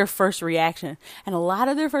 what is your first reaction? And a lot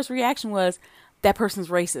of their first reaction was, that person's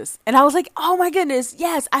racist. And I was like, oh my goodness,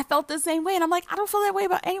 yes, I felt the same way. And I'm like, I don't feel that way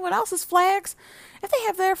about anyone else's flags. If they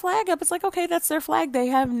have their flag up, it's like, okay, that's their flag. They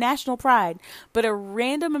have national pride. But a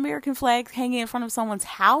random American flag hanging in front of someone's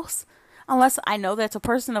house, unless I know that's a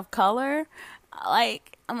person of color,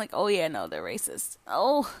 like, I'm like, oh yeah, no, they're racist.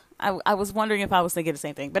 Oh, I was wondering if I was thinking the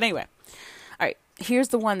same thing. But anyway, all right, here's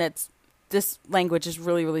the one this language is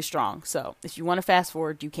really, really strong. So if you want to fast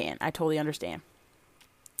forward, you can. I totally understand.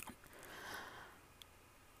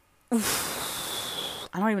 I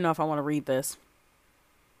don't even know if I want to read this.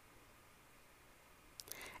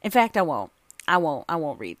 In fact, I won't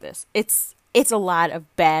read this. It's a lot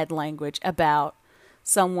of bad language about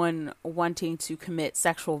someone wanting to commit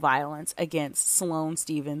sexual violence against Sloane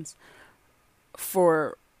Stephens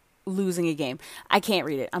for losing a game. I can't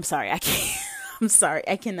read it. I'm sorry. I can't. I'm sorry.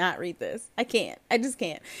 I cannot read this. I can't. I just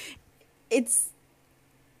can't. I'm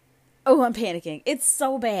panicking. It's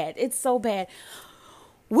so bad. It's so bad.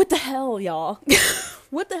 What the hell, y'all?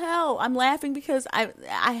 What the hell? I'm laughing because I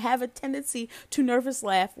have a tendency to nervous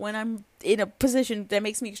laugh when I'm in a position that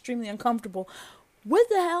makes me extremely uncomfortable. What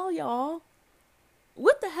the hell, y'all?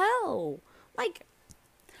 What the hell? Like,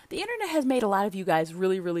 The internet has made a lot of you guys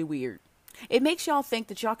really, really weird. It makes y'all think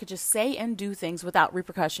that y'all could just say and do things without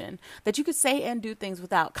repercussion, that you could say and do things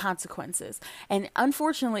without consequences. And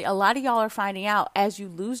unfortunately, a lot of y'all are finding out as you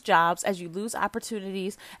lose jobs, as you lose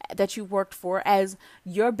opportunities that you worked for, as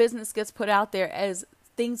your business gets put out there, as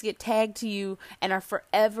things get tagged to you and are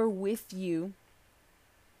forever with you,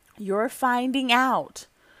 you're finding out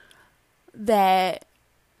that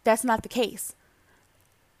that's not the case.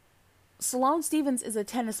 Sloane Stevens is a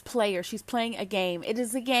tennis player. She's playing a game. It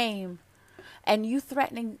is a game. And you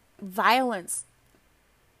threatening violence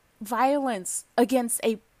against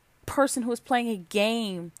a person who is playing a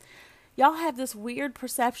game. Y'all have this weird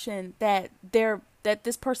perception that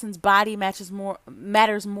this person's body matters more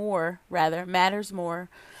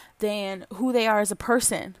than who they are as a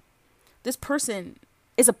person. This person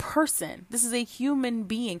is a person. This is a human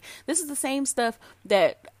being. This is the same stuff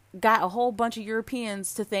that got a whole bunch of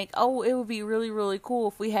Europeans to think, oh, it would be really, really cool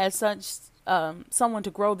if we had such someone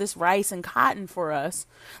to grow this rice and cotton for us.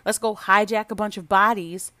 Let's go hijack a bunch of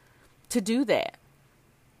bodies to do that.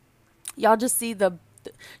 Y'all just see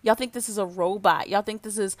y'all think this is a robot. Y'all think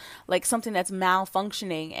this is like something that's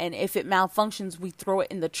malfunctioning, and if it malfunctions, we throw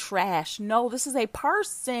it in the trash. No, this is a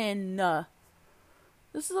person.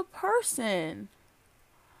 This is a person.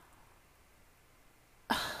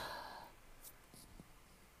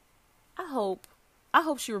 I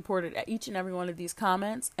hope she reported each and every one of these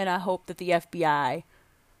comments, and I hope that the FBI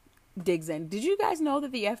digs in. Did you guys know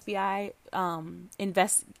that the FBI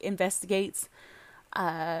investigates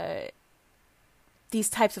these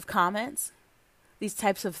types of comments, these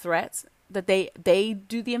types of threats? That they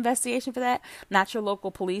do the investigation for that, not your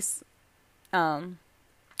local police.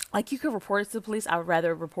 Like, you could report it to the police. I would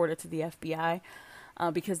rather report it to the FBI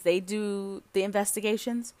because they do the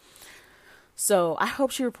investigations. So I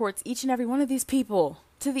hope she reports each and every one of these people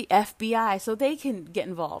to the FBI so they can get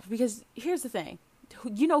involved. Because here's the thing.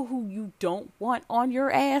 You know who you don't want on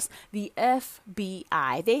your ass? The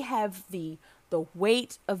FBI. They have the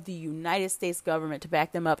weight of the United States government to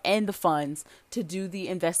back them up and the funds to do the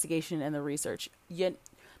investigation and the research. Yet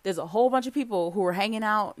there's a whole bunch of people who are hanging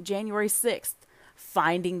out January 6th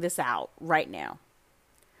finding this out right now.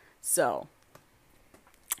 So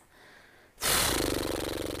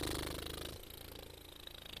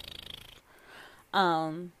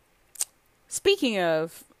speaking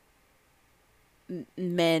of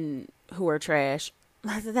men who are trash,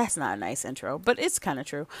 that's not a nice intro, but it's kind of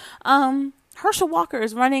true. Herschel Walker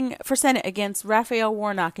is running for Senate against Raphael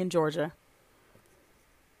Warnock in Georgia.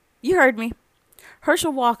 You heard me.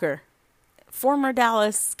 Herschel Walker, former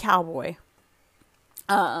Dallas Cowboy.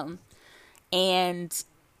 And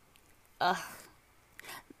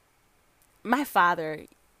my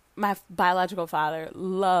biological father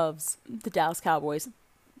loves the Dallas Cowboys.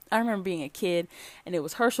 I remember being a kid, and it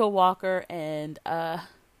was Herschel Walker and, oh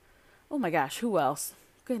my gosh, who else?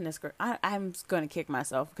 Goodness, I'm going to kick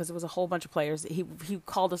myself because it was a whole bunch of players. He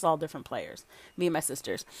called us all different players, me and my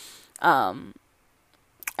sisters. And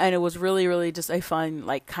it was really, really just a fun,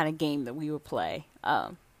 like, kind of game that we would play.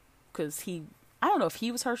 Because I don't know if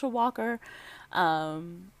he was Herschel Walker.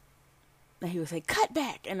 And he would say, cut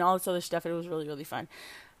back, and all this other stuff. It was really, really fun.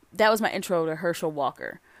 That was my intro to Herschel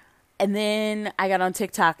Walker. And then I got on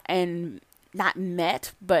TikTok and not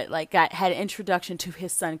met, but like had an introduction to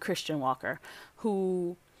his son, Christian Walker,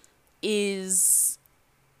 who is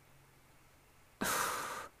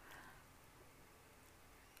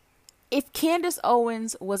if Candace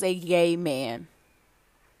Owens was a gay man,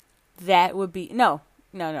 that would be no.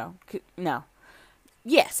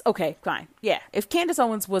 Yes, okay, fine. Yeah, if Candace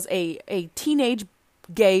Owens was a teenage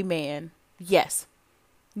gay man, yes,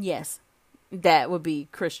 that would be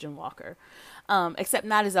Christian Walker. Except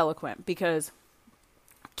not as eloquent, because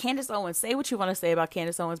Candace Owens, say what you want to say about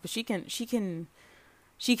Candace Owens, but she can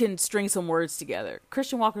string some words together.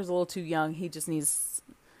 Christian Walker's a little too young. He just needs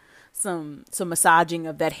some massaging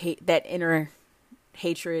of that inner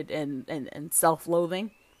hatred and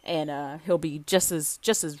self-loathing, and he'll be just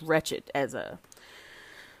as wretched as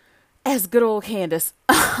good old Candace.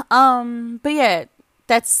 But yeah,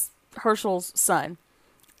 that's Herschel's son.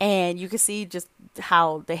 And you can see just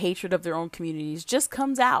how the hatred of their own communities just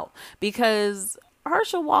comes out. Because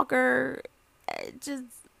Herschel Walker just...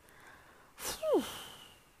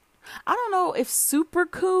 I don't know if super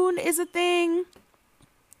coon is a thing.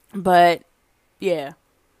 But, yeah.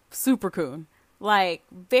 Super coon. Like,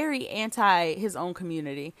 very anti his own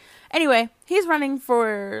community. Anyway, he's running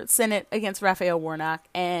for Senate against Raphael Warnock.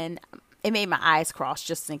 And it made my eyes cross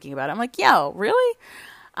just thinking about it. I'm like, yo, really?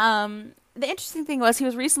 The interesting thing was he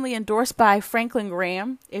was recently endorsed by Franklin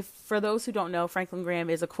Graham. For those who don't know, Franklin Graham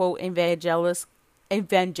is a quote evangelist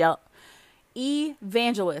evangelist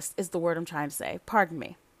is the word I'm trying to say. Pardon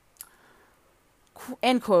me.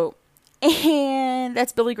 End quote. And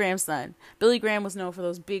that's Billy Graham's son. Billy Graham was known for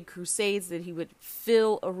those big crusades that he would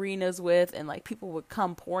fill arenas with, and like people would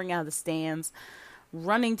come pouring out of the stands,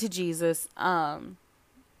 running to Jesus. And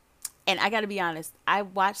I got to be honest, I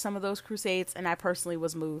watched some of those crusades, and I personally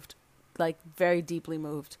was moved, like very deeply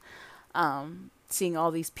moved, seeing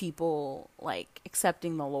all these people like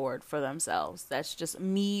accepting the Lord for themselves. That's just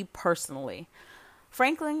me personally.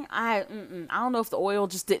 Franklin, I don't know if the oil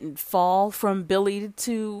just didn't fall from Billy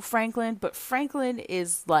to Franklin, but Franklin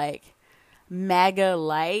is like MAGA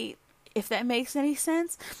light, if that makes any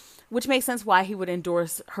sense, which makes sense why he would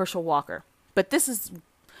endorse Herschel Walker. But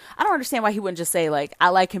I don't understand why he wouldn't just say like, I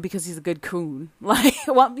like him because he's a good coon. Like,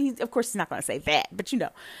 well, of course he's not going to say that, but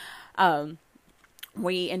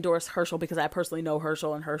we endorse Herschel because I personally know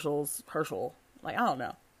Herschel and Herschel's Herschel. Like, I don't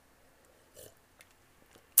know.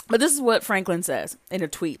 But this is what Franklin says in a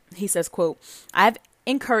tweet. He says, quote, I've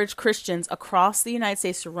encouraged Christians across the United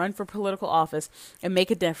States to run for political office and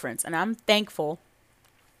make a difference. And I'm thankful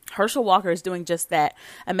Herschel Walker is doing just that.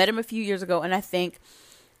 I met him a few years ago, and I think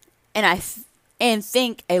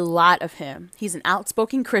a lot of him. He's an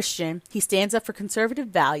outspoken Christian. He stands up for conservative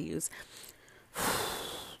values.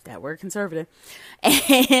 That word conservative.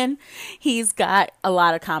 And he's got a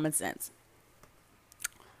lot of common sense.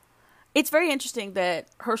 It's very interesting that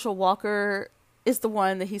Herschel Walker is the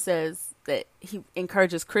one that he says that he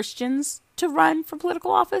encourages Christians to run for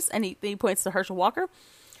political office. And he points to Herschel Walker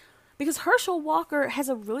because Herschel Walker has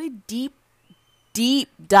a really deep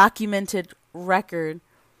documented record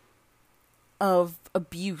of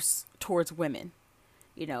abuse towards women.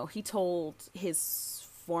 You know, he told his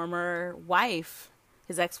former wife,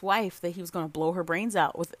 his ex-wife, that he was going to blow her brains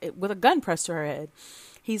out with a gun pressed to her head.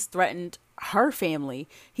 He's threatened her family.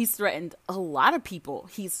 He's threatened a lot of people.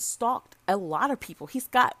 He's stalked a lot of people. He's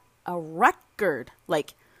got a record,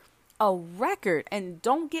 And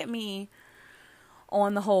don't get me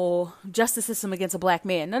on the whole justice system against a black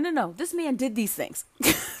man. No. This man did these things.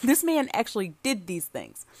 This man actually did these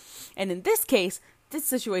things. And in this case, this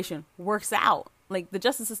situation works out. Like, the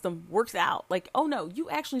justice system works out. Like, oh, no, you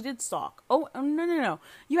actually did stalk. Oh, no.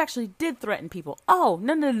 You actually did threaten people. Oh,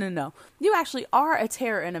 no. You actually are a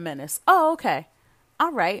terror and a menace. Oh, okay.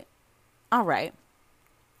 All right.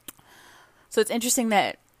 So it's interesting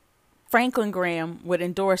that Franklin Graham would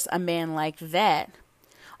endorse a man like that.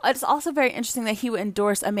 It's also very interesting that he would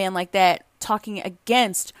endorse a man like that talking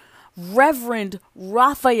against Reverend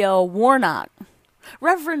Raphael Warnock.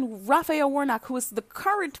 Reverend Raphael Warnock, who is the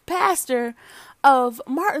current pastor of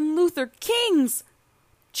Martin Luther King's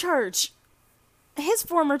church, his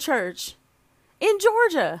former church in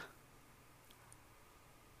Georgia.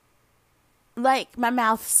 Like, my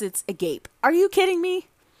mouth sits agape. Are you kidding me?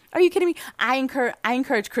 I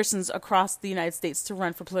encourage Christians across the United States to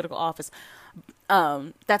run for political office.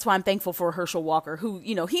 That's why I'm thankful for Herschel Walker, who,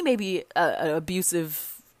 he may be an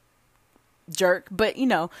abusive jerk, but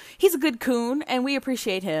he's a good coon, and we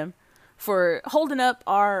appreciate him for holding up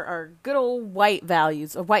our good old white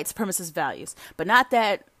values, or white supremacist values, but not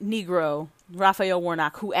that Negro, Raphael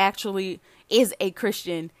Warnock, who actually is a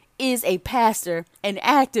Christian, is a pastor, an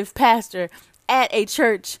active pastor at a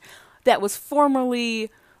church that was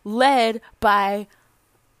formerly led by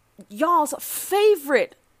y'all's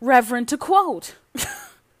favorite reverend to quote.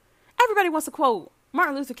 Everybody wants to quote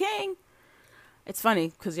Martin Luther King. It's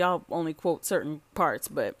funny because y'all only quote certain parts,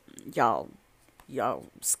 but y'all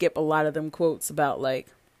skip a lot of them quotes about, like,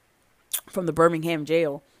 from the Birmingham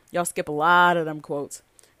jail. Y'all skip a lot of them quotes.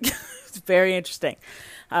 It's very interesting.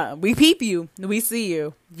 We peep you. We see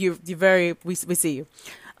you. We see you.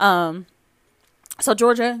 So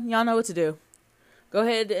Georgia, y'all know what to do. Go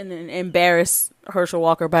ahead and embarrass Herschel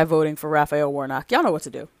Walker by voting for Raphael Warnock. Y'all know what to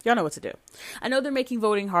do. I know they're making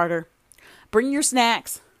voting harder. Bring your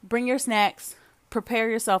snacks. Prepare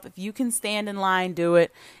yourself. If you can stand in line, do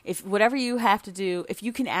it. If whatever you have to do, if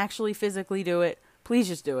you can actually physically do it, please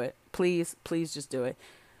just do it. Please just do it.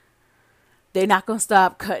 They're not going to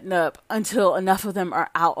stop cutting up until enough of them are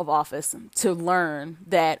out of office to learn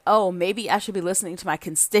that, oh, maybe I should be listening to my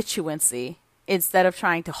constituency instead of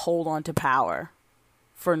trying to hold on to power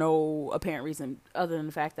for no apparent reason other than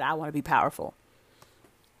the fact that I want to be powerful.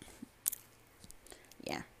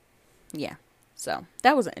 Yeah. So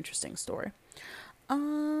that was an interesting story.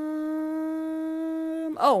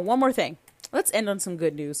 One more thing. Let's end on some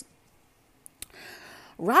good news.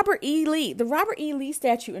 Robert E. Lee, the Robert E. Lee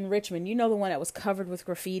statue in Richmond, the one that was covered with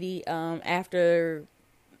graffiti after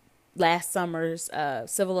last summer's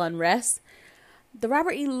civil unrest. the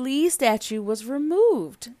Robert E. Lee statue was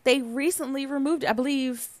removed. They recently removed it, I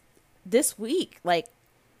believe this week, like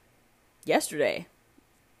yesterday.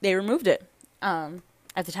 They removed it at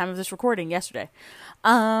the time of this recording yesterday.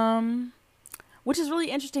 Which is really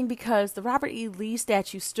interesting because the Robert E. Lee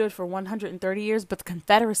statue stood for 130 years, but the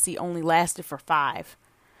Confederacy only lasted for 5.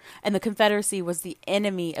 And the Confederacy was the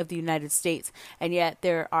enemy of the United States. And yet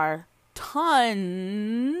there are tons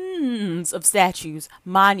of statues,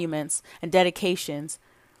 monuments, and dedications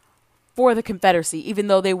for the Confederacy, even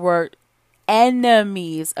though they were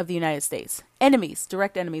enemies of the United States. Enemies,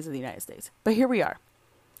 direct enemies of the United States. But here we are.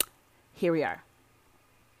 Here we are.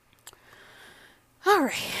 All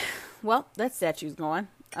right. Well, that statue's gone.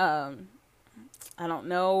 I don't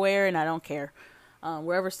know where, and I don't care.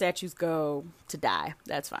 Wherever statues go to die,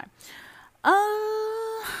 that's fine.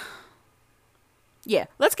 Yeah,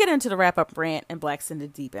 let's get into the wrap-up rant and Black's in the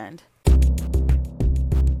Deep End.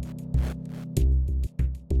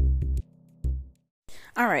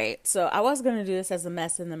 All right, so I was going to do this as a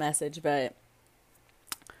mess in the message, but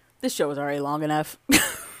this show is already long enough.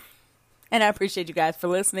 And I appreciate you guys for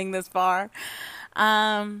listening this far.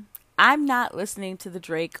 I'm not listening to the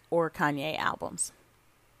Drake or Kanye albums.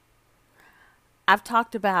 I've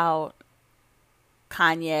talked about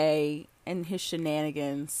Kanye and his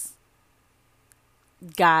shenanigans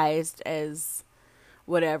guised as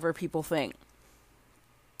whatever people think.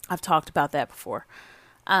 I've talked about that before.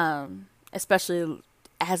 Especially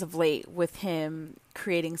as of late with him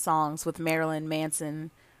creating songs with Marilyn Manson,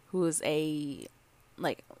 who is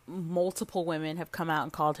multiple women have come out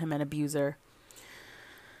and called him an abuser.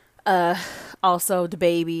 Also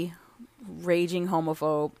DaBaby, raging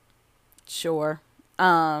homophobe. Sure.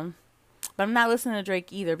 But I'm not listening to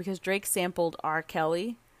Drake either because Drake sampled R.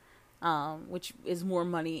 Kelly, which is more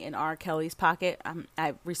money in R. Kelly's pocket.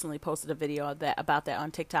 I recently posted a video of about that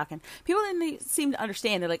on TikTok, and people didn't seem to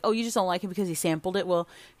understand. They're like, "Oh, you just don't like him because he sampled it." Well,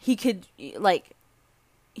 he could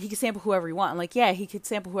sample whoever he wants. I'm like, yeah, he could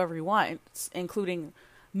sample whoever he wants, including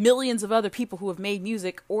millions of other people who have made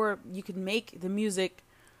music, or you could make the music,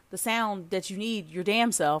 the sound that you need your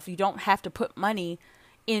damn self. You don't have to put money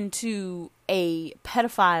into a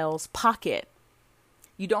pedophile's pocket.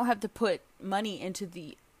 You don't have to put money into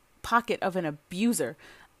the pocket of an abuser.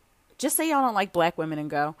 Just say y'all don't like black women and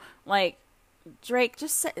go. Like, Drake,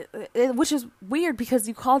 just say, which is weird because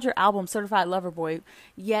you called your album Certified Lover Boy,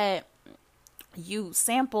 yet you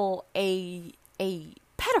sample a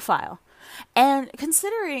pedophile. And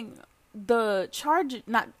considering the charge,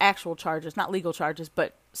 not actual charges, not legal charges,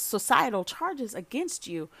 but societal charges against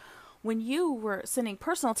you, when you were sending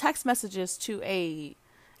personal text messages to a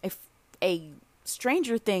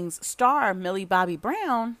Stranger Things star, Millie Bobby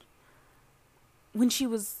Brown, when she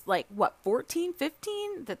was 14,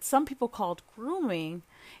 15, that some people called grooming,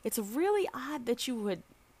 it's really odd that you would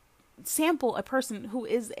sample a person who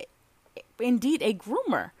is indeed a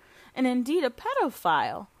groomer and indeed a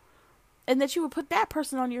pedophile, and that you would put that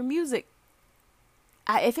person on your music.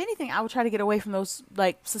 If anything, I would try to get away from those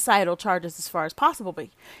societal charges as far as possible. But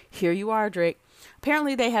here you are, Drake.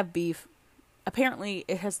 Apparently they have beef. Apparently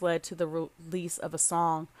it has led to the release of a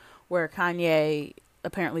song where Kanye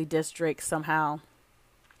apparently dissed Drake somehow.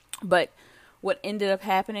 But what ended up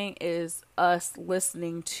happening is us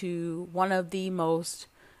listening to one of the most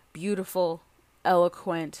beautiful,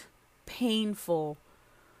 eloquent, painful,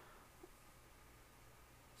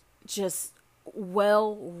 just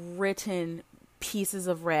well-written pieces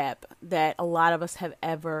of rap that a lot of us have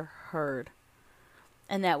ever heard.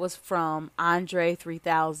 And that was from Andre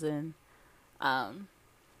 3000.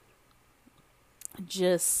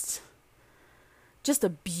 Just a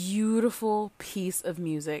beautiful piece of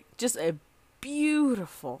music. Just a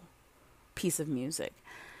beautiful piece of music.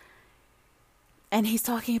 And he's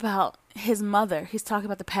talking about his mother. He's talking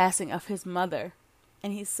about the passing of his mother.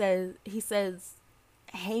 And he says,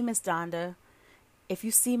 "Hey, Ms Donda, if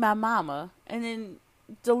you see my mama," and then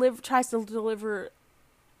tries to deliver,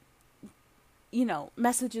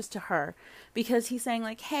 messages to her, because he's saying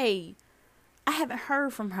hey, I haven't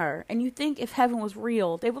heard from her, and you think if heaven was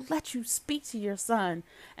real, they would let you speak to your son,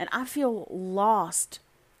 and I feel lost.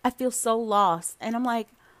 I feel so lost. And I'm like,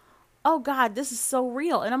 oh God, this is so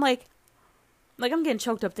real. And I'm like I'm getting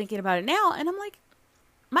choked up thinking about it now, and I'm like,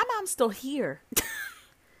 my mom's still here.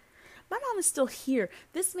 My mom is still here.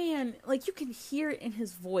 This man, you can hear it in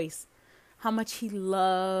his voice how much he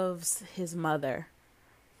loves his mother,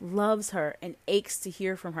 loves her, and aches to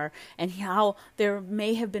hear from her, and how there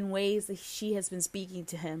may have been ways that she has been speaking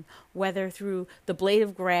to him, whether through the blade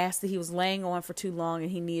of grass that he was laying on for too long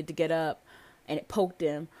and he needed to get up and it poked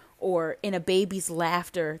him, or in a baby's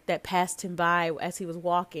laughter that passed him by as he was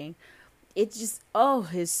walking, it just, oh,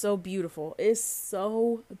 it's so beautiful. It's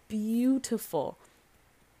so beautiful.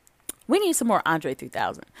 We need some more Andre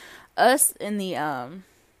 3000. Us in the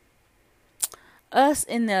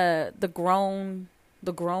the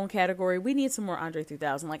grown category, we need some more Andre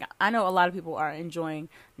 3000. Like, I know a lot of people are enjoying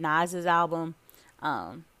Nas's album.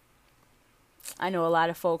 I know a lot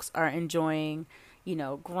of folks are enjoying,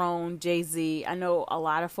 grown Jay-Z. I know a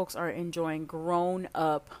lot of folks are enjoying grown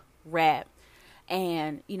up rap.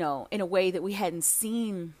 And, in a way that we hadn't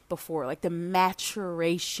seen before, like the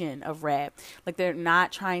maturation of rap. Like, they're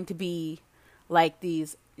not trying to be like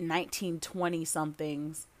these 1920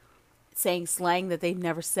 somethings saying slang that they've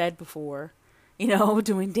never said before,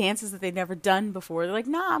 doing dances that they've never done before. They're like,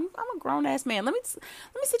 nah, I'm a grown ass man. Let me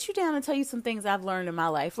sit you down and tell you some things I've learned in my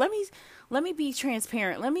life. Let me be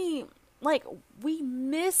transparent. We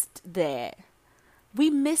missed that. We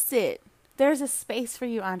miss it. There's a space for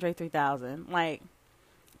you, Andre 3000. Like,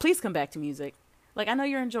 please come back to music. Like, I know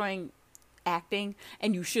you're enjoying acting,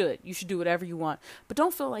 and you should. You should do whatever you want. But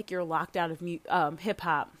don't feel like you're locked out of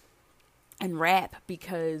hip-hop and rap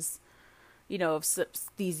because, of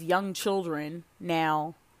these young children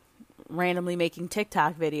now randomly making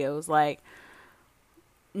TikTok videos. Like,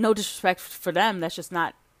 no disrespect for them. That's just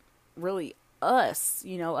not really us,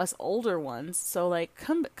 us older ones. So, like,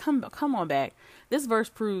 come on back. This verse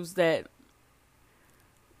proves that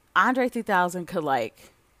Andre 3000 could,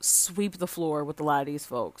 like, sweep the floor with a lot of these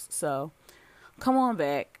folks. So, come on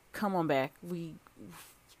back.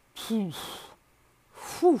 Whew,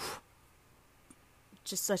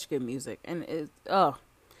 just such good music. And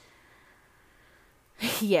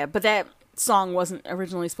yeah, but that song wasn't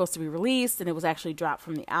originally supposed to be released, and it was actually dropped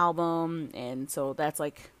from the album. And so that's,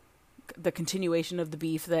 like, the continuation of the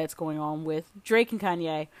beef that's going on with Drake and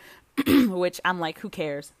Kanye, which I'm like, who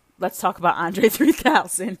cares? Let's talk about Andre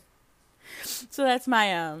 3000. So that's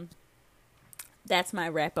my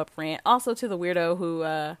wrap up rant. Also, to the weirdo who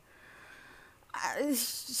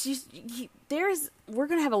we're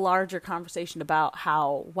gonna have a larger conversation about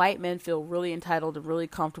how white men feel really entitled and really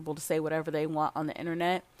comfortable to say whatever they want on the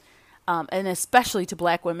internet, and especially to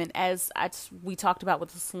black women, as we talked about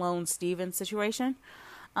with the Sloane Stevens situation.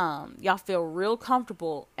 Y'all feel real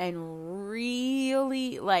comfortable and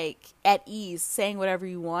really, like, at ease saying whatever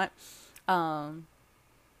you want.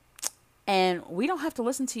 And we don't have to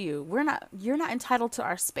listen to you. You're not entitled to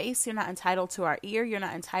our space. You're not entitled to our ear. You're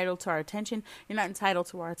not entitled to our attention. You're not entitled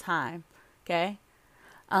to our time. Okay?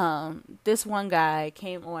 This one guy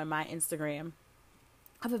came on my Instagram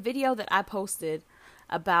of a video that I posted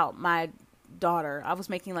about my daughter. I was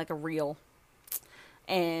making, like, a reel.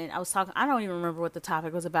 And I was talking, I don't even remember what the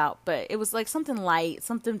topic was about, but it was like something light,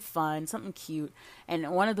 something fun, something cute.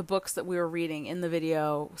 And one of the books that we were reading in the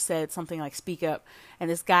video said something like Speak Up. And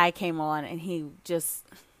this guy came on and he just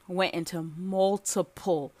went into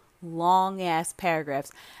multiple long ass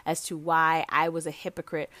paragraphs as to why I was a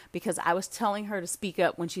hypocrite, because I was telling her to speak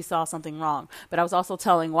up when she saw something wrong. But I was also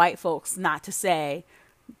telling white folks not to say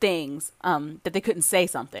things, that they couldn't say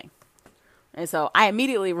something. And so I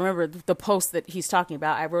immediately remembered the post that he's talking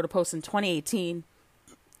about. I wrote a post in 2018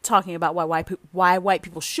 talking about why white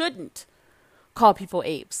people shouldn't call people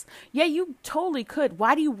apes. Yeah, you totally could.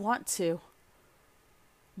 Why do you want to?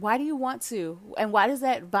 Why do you want to? And why does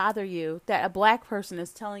that bother you that a black person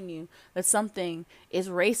is telling you that something is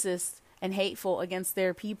racist and hateful against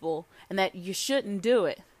their people and that you shouldn't do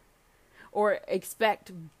it or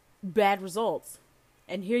expect bad results?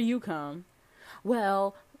 And here you come.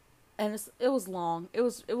 Well, and it was long. It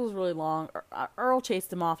was really long. Earl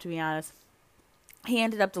chased him off, to be honest. He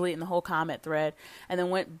ended up deleting the whole comment thread and then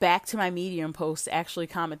went back to my Medium post to actually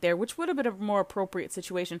comment there, which would have been a more appropriate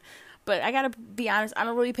situation. But I got to be honest, I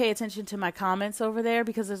don't really pay attention to my comments over there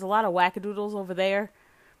because there's a lot of wackadoodles over there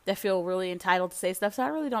that feel really entitled to say stuff, so I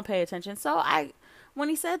really don't pay attention. So when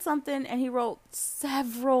he said something and he wrote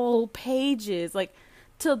several pages, like,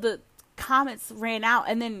 till the comments ran out,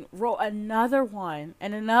 and then wrote another one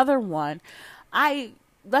and another one, I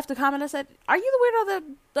left a comment. I said, are you the weirdo that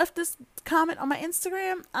left this comment on my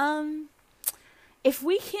Instagram? If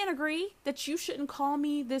we can't agree that you shouldn't call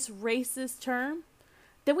me this racist term,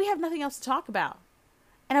 then we have nothing else to talk about.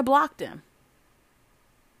 And I blocked him.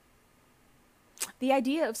 The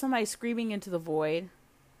idea of somebody screaming into the void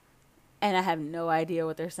and I have no idea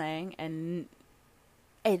what they're saying, and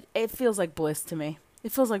it feels like bliss to me.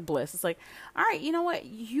 It feels like bliss. It's like, all right, you know what?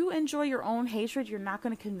 You enjoy your own hatred. You're not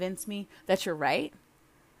going to convince me that you're right.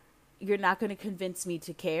 You're not going to convince me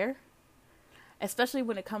to care. Especially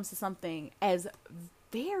when it comes to something as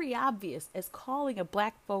very obvious as calling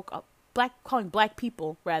calling black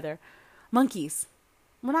people, rather, monkeys.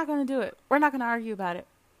 We're not going to do it. We're not going to argue about it.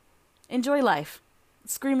 enjoy life.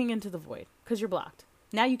 Screaming into the void because you're blocked.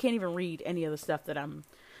 Now you can't even read any of the stuff that I'm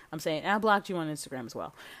saying. And I blocked you on Instagram as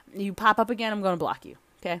well. You pop up again, I'm going to block you.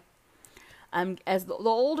 Okay. As the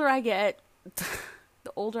older I get,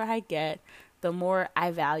 the more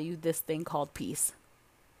I value this thing called peace.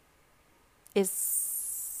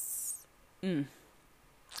 It's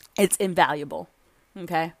invaluable.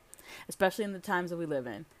 Okay. Especially in the times that we live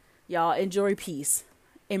in. Y'all enjoy peace.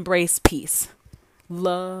 Embrace peace.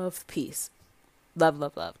 Love peace. Love,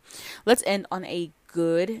 love, love. Let's end on a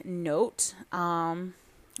good note.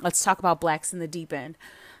 Let's talk about Blacks in the Deep End.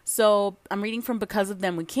 So I'm reading from Because of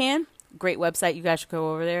Them We Can. Great website. You guys should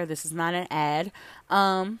go over there. This is not an ad.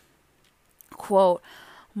 Quote,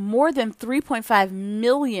 more than 3.5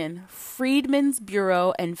 million Freedmen's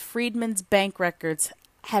Bureau and Freedmen's Bank records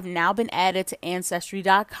have now been added to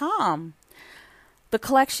Ancestry.com. The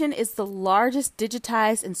collection is the largest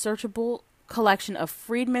digitized and searchable collection of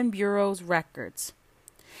Freedmen Bureau's records.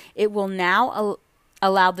 It will now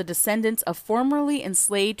allow the descendants of formerly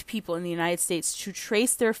enslaved people in the United States to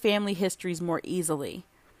trace their family histories more easily.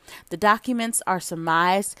 The documents are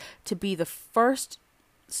surmised to be the first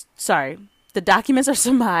time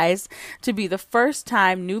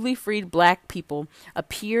newly freed Black people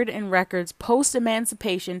appeared in records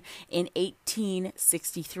post-emancipation in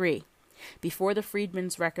 1863. Before the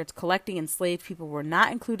Freedmen's records collecting enslaved people were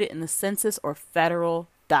not included in the census or federal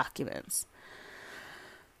documents.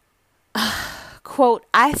 Quote,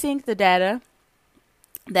 I think the data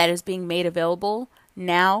that is being made available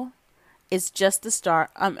now is just the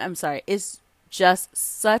start. Is just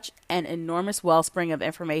such an enormous wellspring of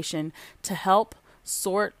information to help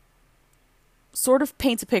sort of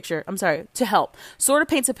paints a picture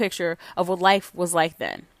of what life was like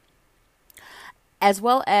then, as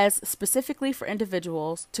well as specifically for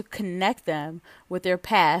individuals to connect them with their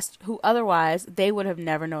past who otherwise they would have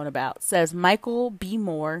never known about, says Michael B.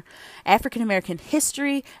 Moore, African American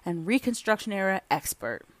history and Reconstruction era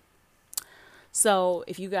expert. So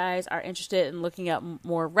if you guys are interested in looking up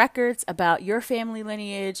more records about your family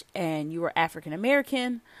lineage and you are African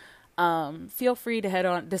American, feel free to head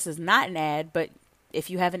on. This is not an ad, but if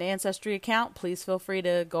you have an Ancestry account, please feel free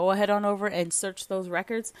to go ahead on over and search those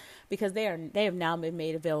records because they have now been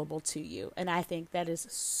made available to you. And I think that is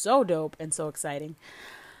so dope and so exciting.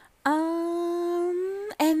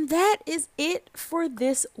 And that is it for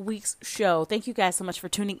this week's show. Thank you guys so much for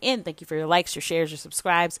tuning in. Thank you for your likes, your shares, your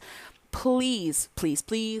subscribes. Please, please,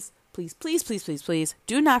 please, please, please, please, please, please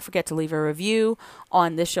do not forget to leave a review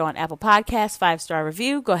on this show on Apple Podcasts. 5-star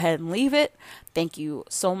review. Go ahead and leave it. Thank you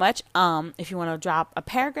so much. If you want to drop a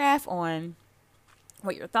paragraph on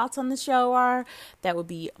what your thoughts on the show are, that would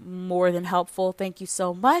be more than helpful. Thank you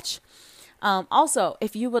so much. Also,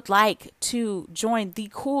 if you would like to join the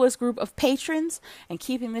coolest group of patrons and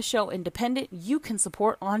keeping this show independent, you can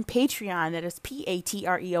support on Patreon. That is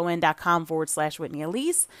patreon.com/Whitney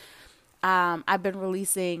Elise. I've been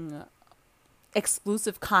releasing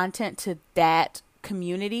exclusive content to that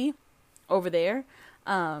community over there.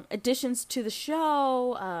 Additions to the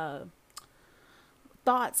show,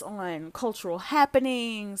 thoughts on cultural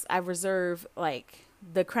happenings. I reserve like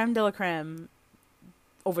the creme de la creme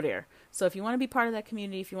over there. So if you want to be part of that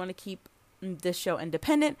community, if you want to keep this show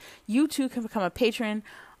independent, you too can become a patron.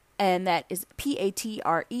 And that is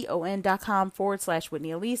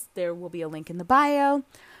patreon.com/Whitney Elise. There will be a link in the bio.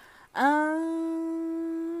 Our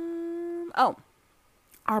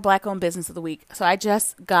Black-owned business of the week. So I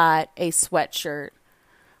just got a sweatshirt.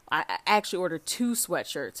 I actually ordered 2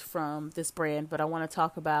 sweatshirts from this brand, but I want to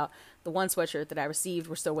talk about the one sweatshirt that I received.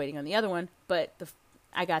 We're still waiting on the other one, but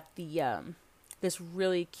I got this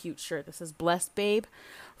really cute shirt. This is Blessed Babe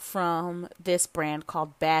from this brand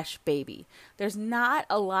called Bash Baby. There's not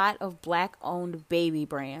a lot of Black-owned baby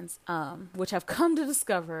brands, which I've come to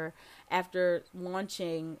discover after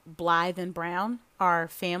launching Blythe and Brown, our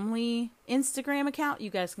family Instagram account. You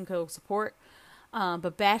guys can go support.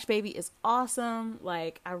 But Bash Baby is awesome.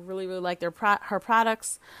 Like, I really, really like her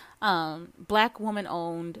products. Black woman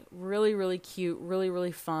owned, really, really cute, really,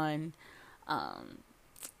 really fun.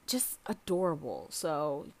 Just adorable.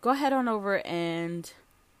 So go ahead on over and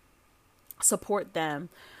support them.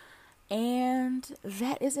 And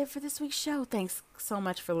that is it for this week's show. Thanks so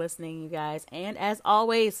much for listening, you guys. And as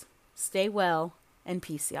always, stay well and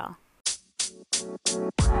peace, y'all.